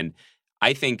understand. And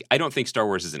I don't think Star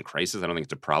Wars is in crisis. I don't think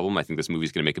it's a problem. I think this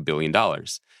movie's going to make $1 billion.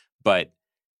 But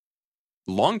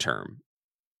long term,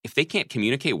 if they can't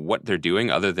communicate what they're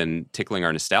doing other than tickling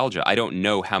our nostalgia, I don't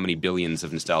know how many billions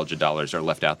of nostalgia dollars are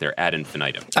left out there ad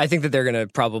infinitum. I think that they're going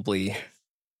to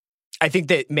I think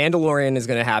that Mandalorian is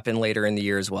going to happen later in the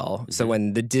year as well. Mm-hmm. So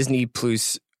when the Disney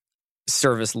Plus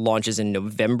service launches in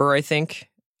November, I think,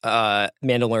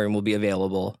 Mandalorian will be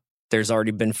available. There's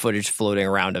already been footage floating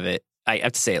around of it. I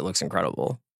have to say it looks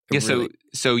incredible.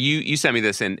 So you sent me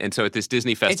this, and so at this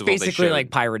Disney festival, it's basically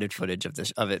like pirated footage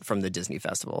of it from the Disney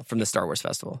festival, from the Star Wars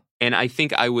festival. And I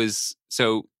think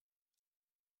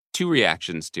two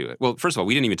reactions to it. Well, first of all,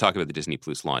 we didn't even talk about the Disney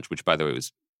Plus launch, which, by the way,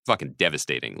 was fucking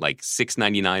devastating. Like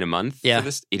 $6.99 a month for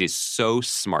this. It is so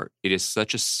smart. It is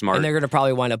such a smart. And they're going to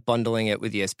probably wind up bundling it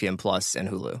with ESPN Plus and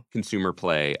Hulu. Consumer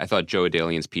play. I thought Joe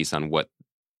Adalian's piece on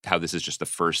how this is just the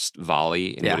first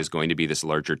volley in what is going to be this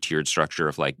larger tiered structure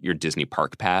of like your Disney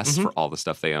Park Pass for all the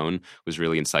stuff they own was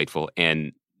really insightful.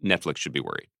 And Netflix should be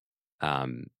worried.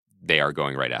 They are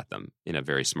going right at them in a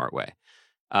very smart way.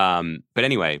 But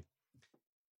anyway,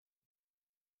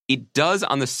 it does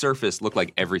on the surface look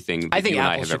like everything that I think you and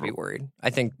Apple I have should ever... be worried. I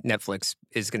think Netflix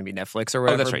is going to be Netflix or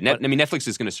whatever. Oh, that's right. I mean, Netflix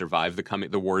is going to survive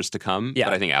the wars to come. Yeah.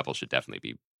 But I think Apple should definitely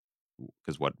be,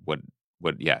 because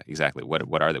yeah, exactly.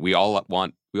 What are they? We all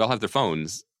have their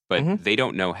phones, but they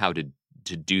don't know how to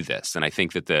do this. And I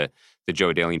think that the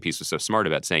Joe Adalian piece was so smart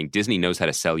about saying Disney knows how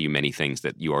to sell you many things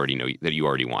that you already know, that you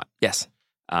already want. Yes.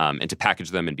 And to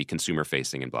package them and be consumer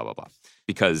facing and blah, blah, blah.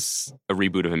 Because a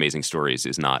reboot of Amazing Stories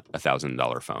is not a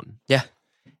 $1,000 phone. Yeah.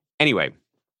 Anyway,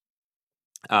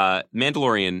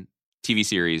 Mandalorian TV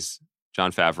series,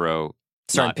 Jon Favreau.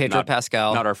 Starring Pedro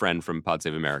Pascal. Not our friend from Pod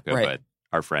Save America, but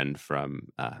our friend from...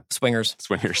 Swingers.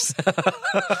 We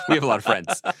have a lot of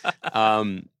friends.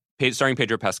 Starring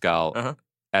Pedro Pascal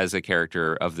as a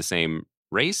character of the same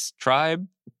race, tribe,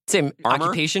 same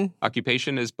armor,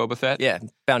 occupation as Boba Fett. Yeah,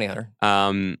 bounty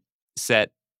hunter.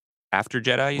 Set after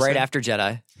Jedi, right after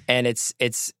Jedi, and it's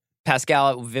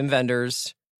Pascal, Wim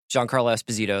Wenders, Giancarlo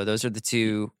Esposito. Those are the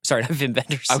two. Sorry, not Wim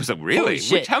Wenders. I was like, really?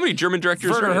 How many German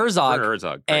directors? Werner Herzog. Werner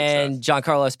Herzog, and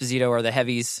Giancarlo Esposito are the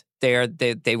heavies.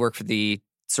 They work for the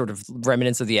sort of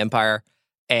remnants of the Empire,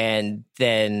 and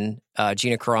then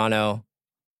Gina Carano,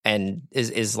 and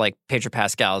is like Pedro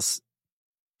Pascal's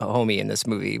homie in this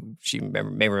movie. She may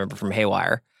remember from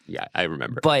Haywire. Yeah, I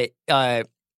remember. But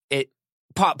it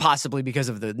possibly because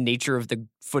of the nature of the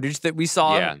footage that we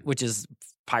saw, which is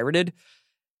pirated,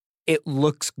 it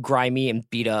looks grimy and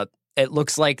beat up. It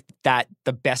looks like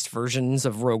the best versions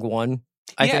of Rogue One.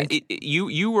 I think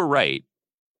you were right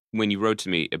when you wrote to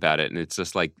me about it, and it's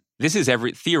just like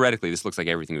theoretically this looks like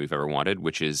everything we've ever wanted,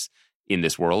 which is in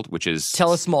this world, which is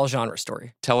tell a small genre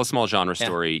story.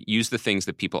 Use the things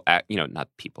that people, not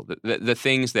people, the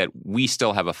things that we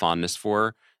still have a fondness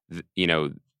for,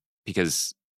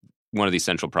 because one of the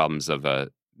central problems of a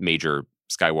major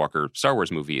Skywalker Star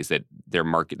Wars movie is that they're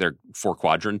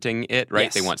 4-quadranting it, right?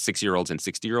 Yes. They want 6-year-olds and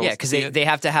 60-year-olds. Yeah, because they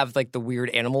have to have like the weird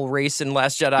animal race in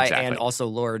Last Jedi and also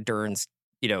Laura Dern's,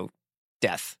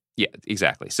 death. Yeah,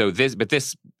 exactly. So this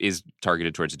is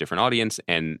targeted towards a different audience,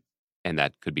 and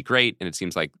that could be great. And it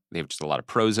seems like they have just a lot of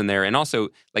pros in there. And also,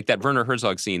 like that Werner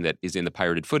Herzog scene that is in the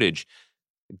pirated footage,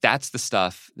 that's the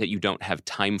stuff that you don't have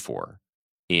time for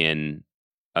in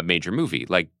a major movie.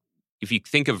 Like, if you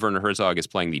think of Werner Herzog as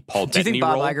playing the Paul Bettany role... Do you think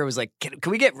Bob Iger was like,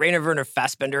 can we get Rainer Werner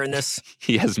Fassbender in this?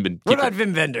 He hasn't been... What about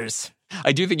Wim Wenders?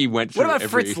 I do think he went through What about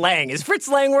Fritz Lang? Is Fritz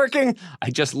Lang working?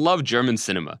 I just love German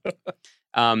cinema.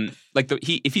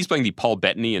 If he's playing the Paul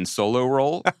Bettany in Solo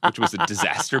role, which was a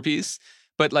disaster piece,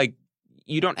 but like,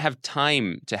 you don't have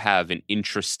time to have an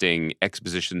interesting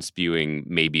exposition spewing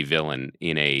maybe villain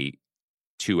in a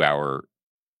 2-hour,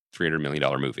 $300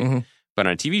 million movie. Mm-hmm. But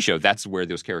on a TV show, that's where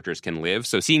those characters can live.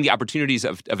 So seeing the opportunities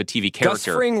of a TV Gus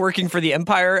character. Fring working for the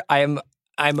Empire, I'm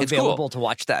available to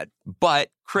watch that. But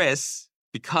Chris,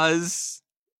 because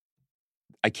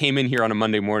I came in here on a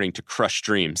Monday morning to crush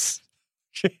dreams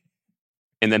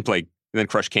and then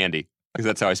crush candy, because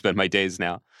that's how I spend my days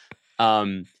now.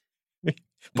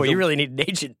 Boy, you really need an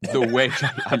agent. The way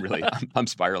I'm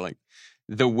spiraling.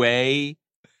 The way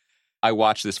I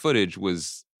watched this footage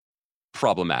was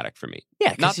problematic for me.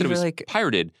 Yeah, not that it was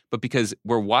pirated, but because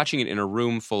we're watching it in a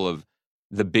room full of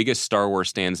the biggest Star Wars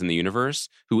stands in the universe,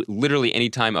 who literally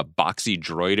anytime a boxy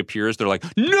droid appears, they're like,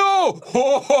 no!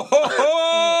 Ho, ho, ho,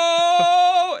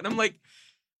 ho! And I'm like,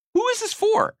 who is this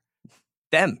for?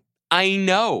 Them. I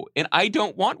know, and I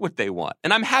don't want what they want.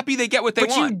 And I'm happy they get what they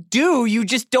want. But you do. You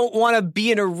just don't want to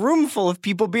be in a room full of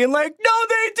people being like, no,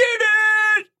 they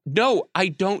didn't! No, I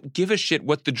don't give a shit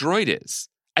what the droid is.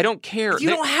 I don't care. You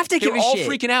don't have to give a shit. They're all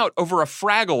freaking out over a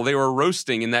Fraggle they were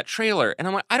roasting in that trailer. And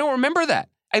I'm like, I don't remember that.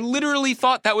 I literally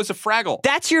thought that was a Fraggle.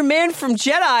 That's your man from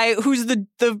Jedi who's the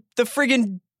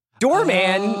friggin'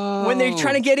 doorman when they're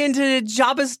trying to get into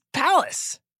Jabba's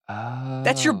palace. Oh.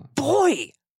 That's your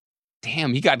boy.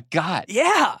 Damn, he got.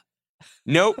 Yeah.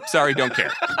 Nope, sorry, don't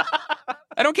care.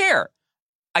 I don't care.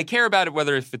 I care about it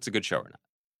whether if it's a good show or not.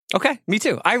 Okay, me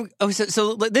too.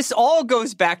 So this all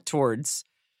goes back towards,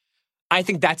 I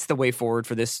think that's the way forward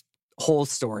for this whole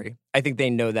story. I think they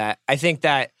know that. I think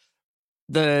that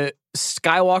the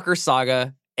Skywalker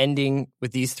saga ending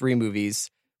with these 3 movies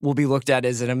will be looked at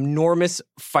as an enormous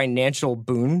financial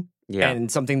boon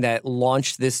and something that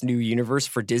launched this new universe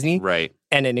for Disney. Right.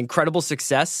 And an incredible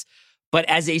success. But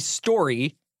as a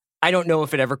story, I don't know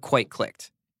if it ever quite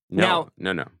clicked. No.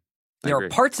 There are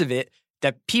parts of it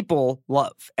that people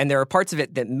love, and there are parts of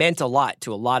it that meant a lot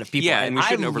to a lot of people. Yeah, and we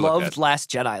shouldn't overlook loved that.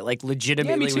 Last Jedi. Like,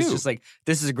 legitimately, me it was too. just like,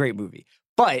 this is a great movie.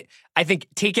 But I think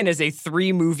taken as a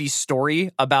 3-movie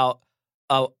story about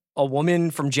a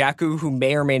woman from Jakku who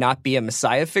may or may not be a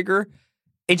Messiah figure,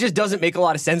 it just doesn't make a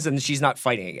lot of sense, and she's not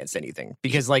fighting against anything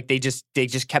because like they just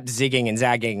kept zigging and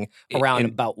zagging around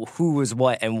about who was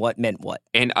what and what meant what.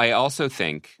 And I also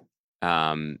think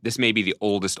this may be the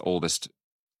oldest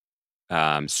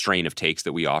strain of takes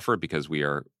that we offer because we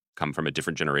come from a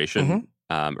different generation,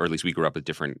 or at least we grew up with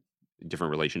different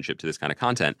relationship to this kind of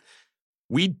content.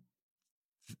 We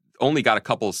only got a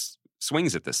couple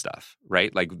swings at this stuff,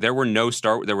 right? Like there were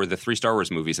the 3 Star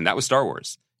Wars movies, and that was Star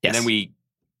Wars. Yes. And then we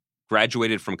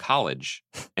graduated from college,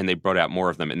 and they brought out more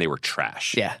of them, and they were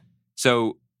trash. Yeah.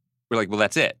 So we're like, well,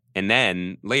 that's it. And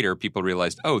then later, people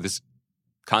realized, oh, this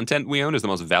content we own is the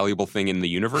most valuable thing in the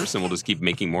universe, and we'll just keep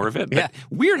making more of it. Yeah.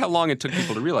 But weird how long it took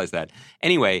people to realize that.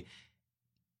 Anyway,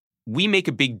 we make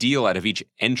a big deal out of each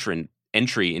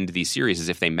entry into these series as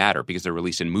if they matter because they're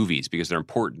released in movies, because they're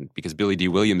important, because Billy D.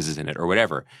 Williams is in it or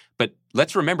whatever. But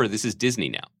let's remember, this is Disney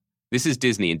now. This is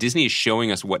Disney, and Disney is showing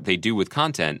us what they do with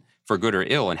content for good or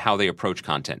ill and how they approach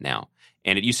content now.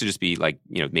 And it used to just be like,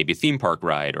 maybe a theme park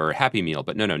ride or a Happy Meal.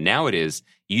 But no, now it is,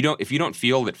 if you don't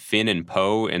feel that Finn and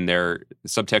Poe and their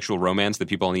subtextual romance that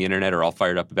people on the internet are all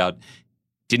fired up about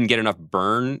didn't get enough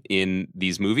burn in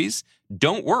these movies,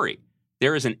 don't worry.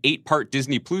 There is an 8-part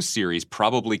Disney Plus series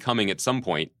probably coming at some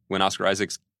point when Oscar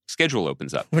Isaac's schedule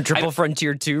opens up. When Triple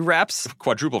Frontier 2 wraps?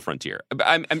 Quadruple Frontier.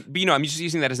 I'm just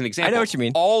using that as an example. I know what you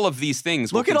mean. All of these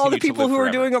things Look at all the people who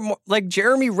are doing it. Like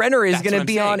Jeremy Renner is going to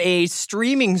be on a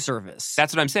streaming service.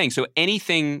 That's what I'm saying. So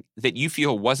anything that you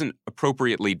feel wasn't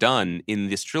appropriately done in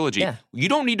this trilogy, you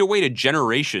don't need to wait a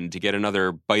generation to get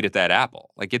another bite at that apple.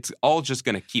 Like it's all just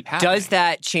going to keep happening. Does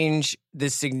that change the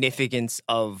significance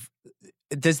of...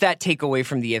 Does that take away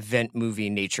from the event movie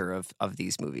nature of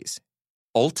these movies?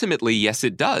 Ultimately, yes,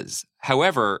 it does.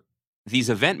 However, these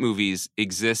event movies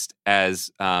exist as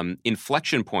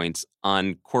inflection points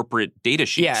on corporate data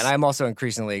sheets. Yeah, and I'm also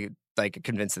increasingly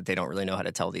convinced that they don't really know how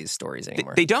to tell these stories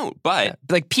anymore. They don't, but...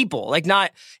 Yeah. People,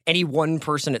 not any one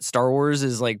person at Star Wars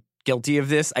is guilty of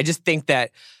this. I just think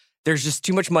that there's just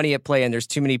too much money at play and there's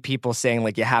too many people saying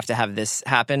you have to have this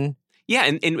happen. Yeah,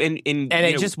 and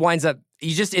it just winds up...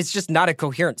 it's just not a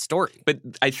coherent story. But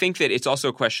I think that it's also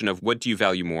a question of what do you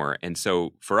value more? And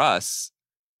so for us,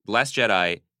 Last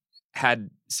Jedi had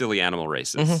silly animal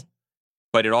races,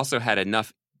 but it also had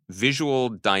enough visual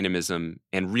dynamism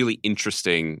and really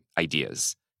interesting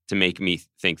ideas to make me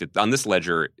think that on this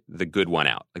ledger, the good won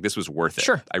out. This was worth it.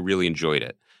 Sure. I really enjoyed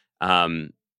it.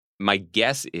 My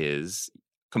guess is,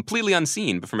 completely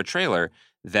unseen, but from a trailer,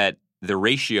 that the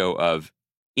ratio of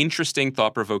interesting,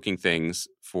 thought-provoking things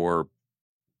for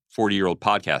 40-year-old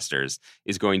podcasters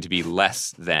is going to be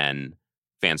less than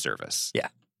fan service. Yeah.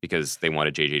 Because they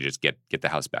wanted JJ just get the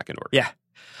house back in order. Yeah.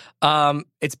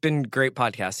 It's been great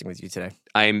podcasting with you today.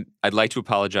 I'd like to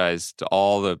apologize to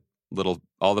all the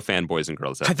fanboys and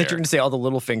girls out there. I think you're going to say all the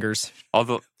little fingers.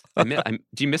 Do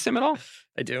you miss him at all?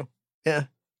 I do. Yeah.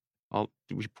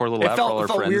 We pour a little out for all our friends.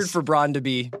 It felt weird for Bron to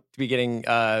be getting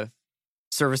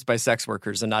serviced by sex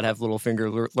workers and not have little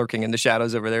finger lurking in the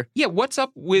shadows over there. Yeah, what's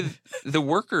up with the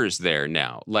workers there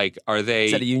now? Like, are they?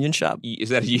 Is that a union shop?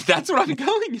 That's what I'm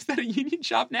going. Is that a union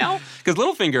shop now? Because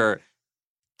Littlefinger,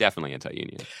 definitely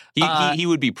anti-union. He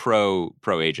would be pro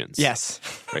agents. Yes,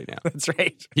 right now. That's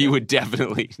right. He would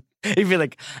definitely. He'd be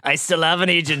like, I still have an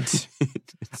agent.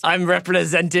 I'm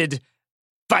represented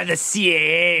by the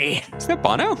CAA. Is that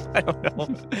Bono? I don't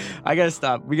know. I gotta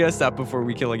stop. We gotta stop before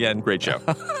we kill again. Great show.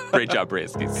 Great job,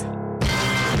 Braskies.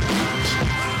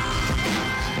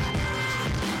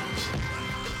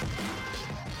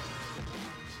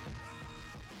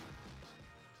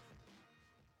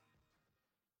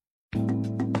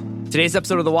 Today's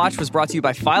episode of The Watch was brought to you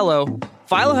by Philo.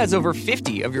 Philo has over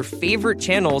 50 of your favorite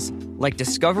channels like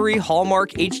Discovery,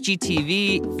 Hallmark,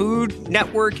 HGTV, Food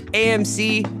Network,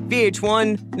 AMC,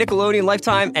 VH1, Nickelodeon,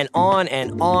 Lifetime, and on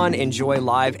and on. Enjoy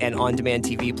live and on-demand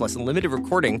TV plus unlimited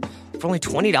recording for only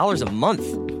 $20 a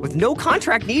month with no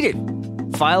contract needed.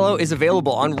 Philo is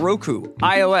available on Roku,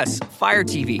 iOS, Fire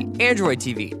TV, Android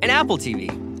TV, and Apple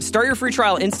TV. Start your free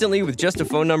trial instantly with just a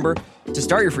phone number. To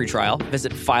start your free trial,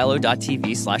 visit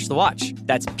philo.tv/thewatch.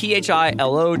 That's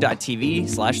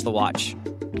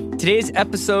philo.tv/thewatch. Today's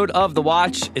episode of The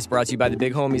Watch is brought to you by the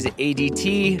big homies at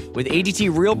ADT. With ADT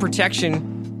Real Protection,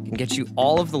 can get you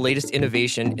all of the latest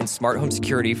innovation in smart home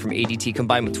security from ADT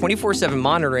combined with 24/7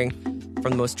 monitoring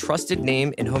from the most trusted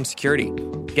name in home security.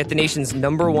 Get the nation's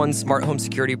 #1 smart home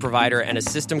security provider and a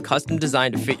system custom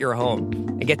designed to fit your home.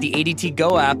 And get the ADT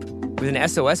Go app with an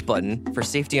SOS button for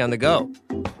safety on the go.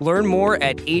 Learn more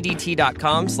at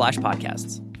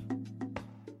adt.com/podcasts.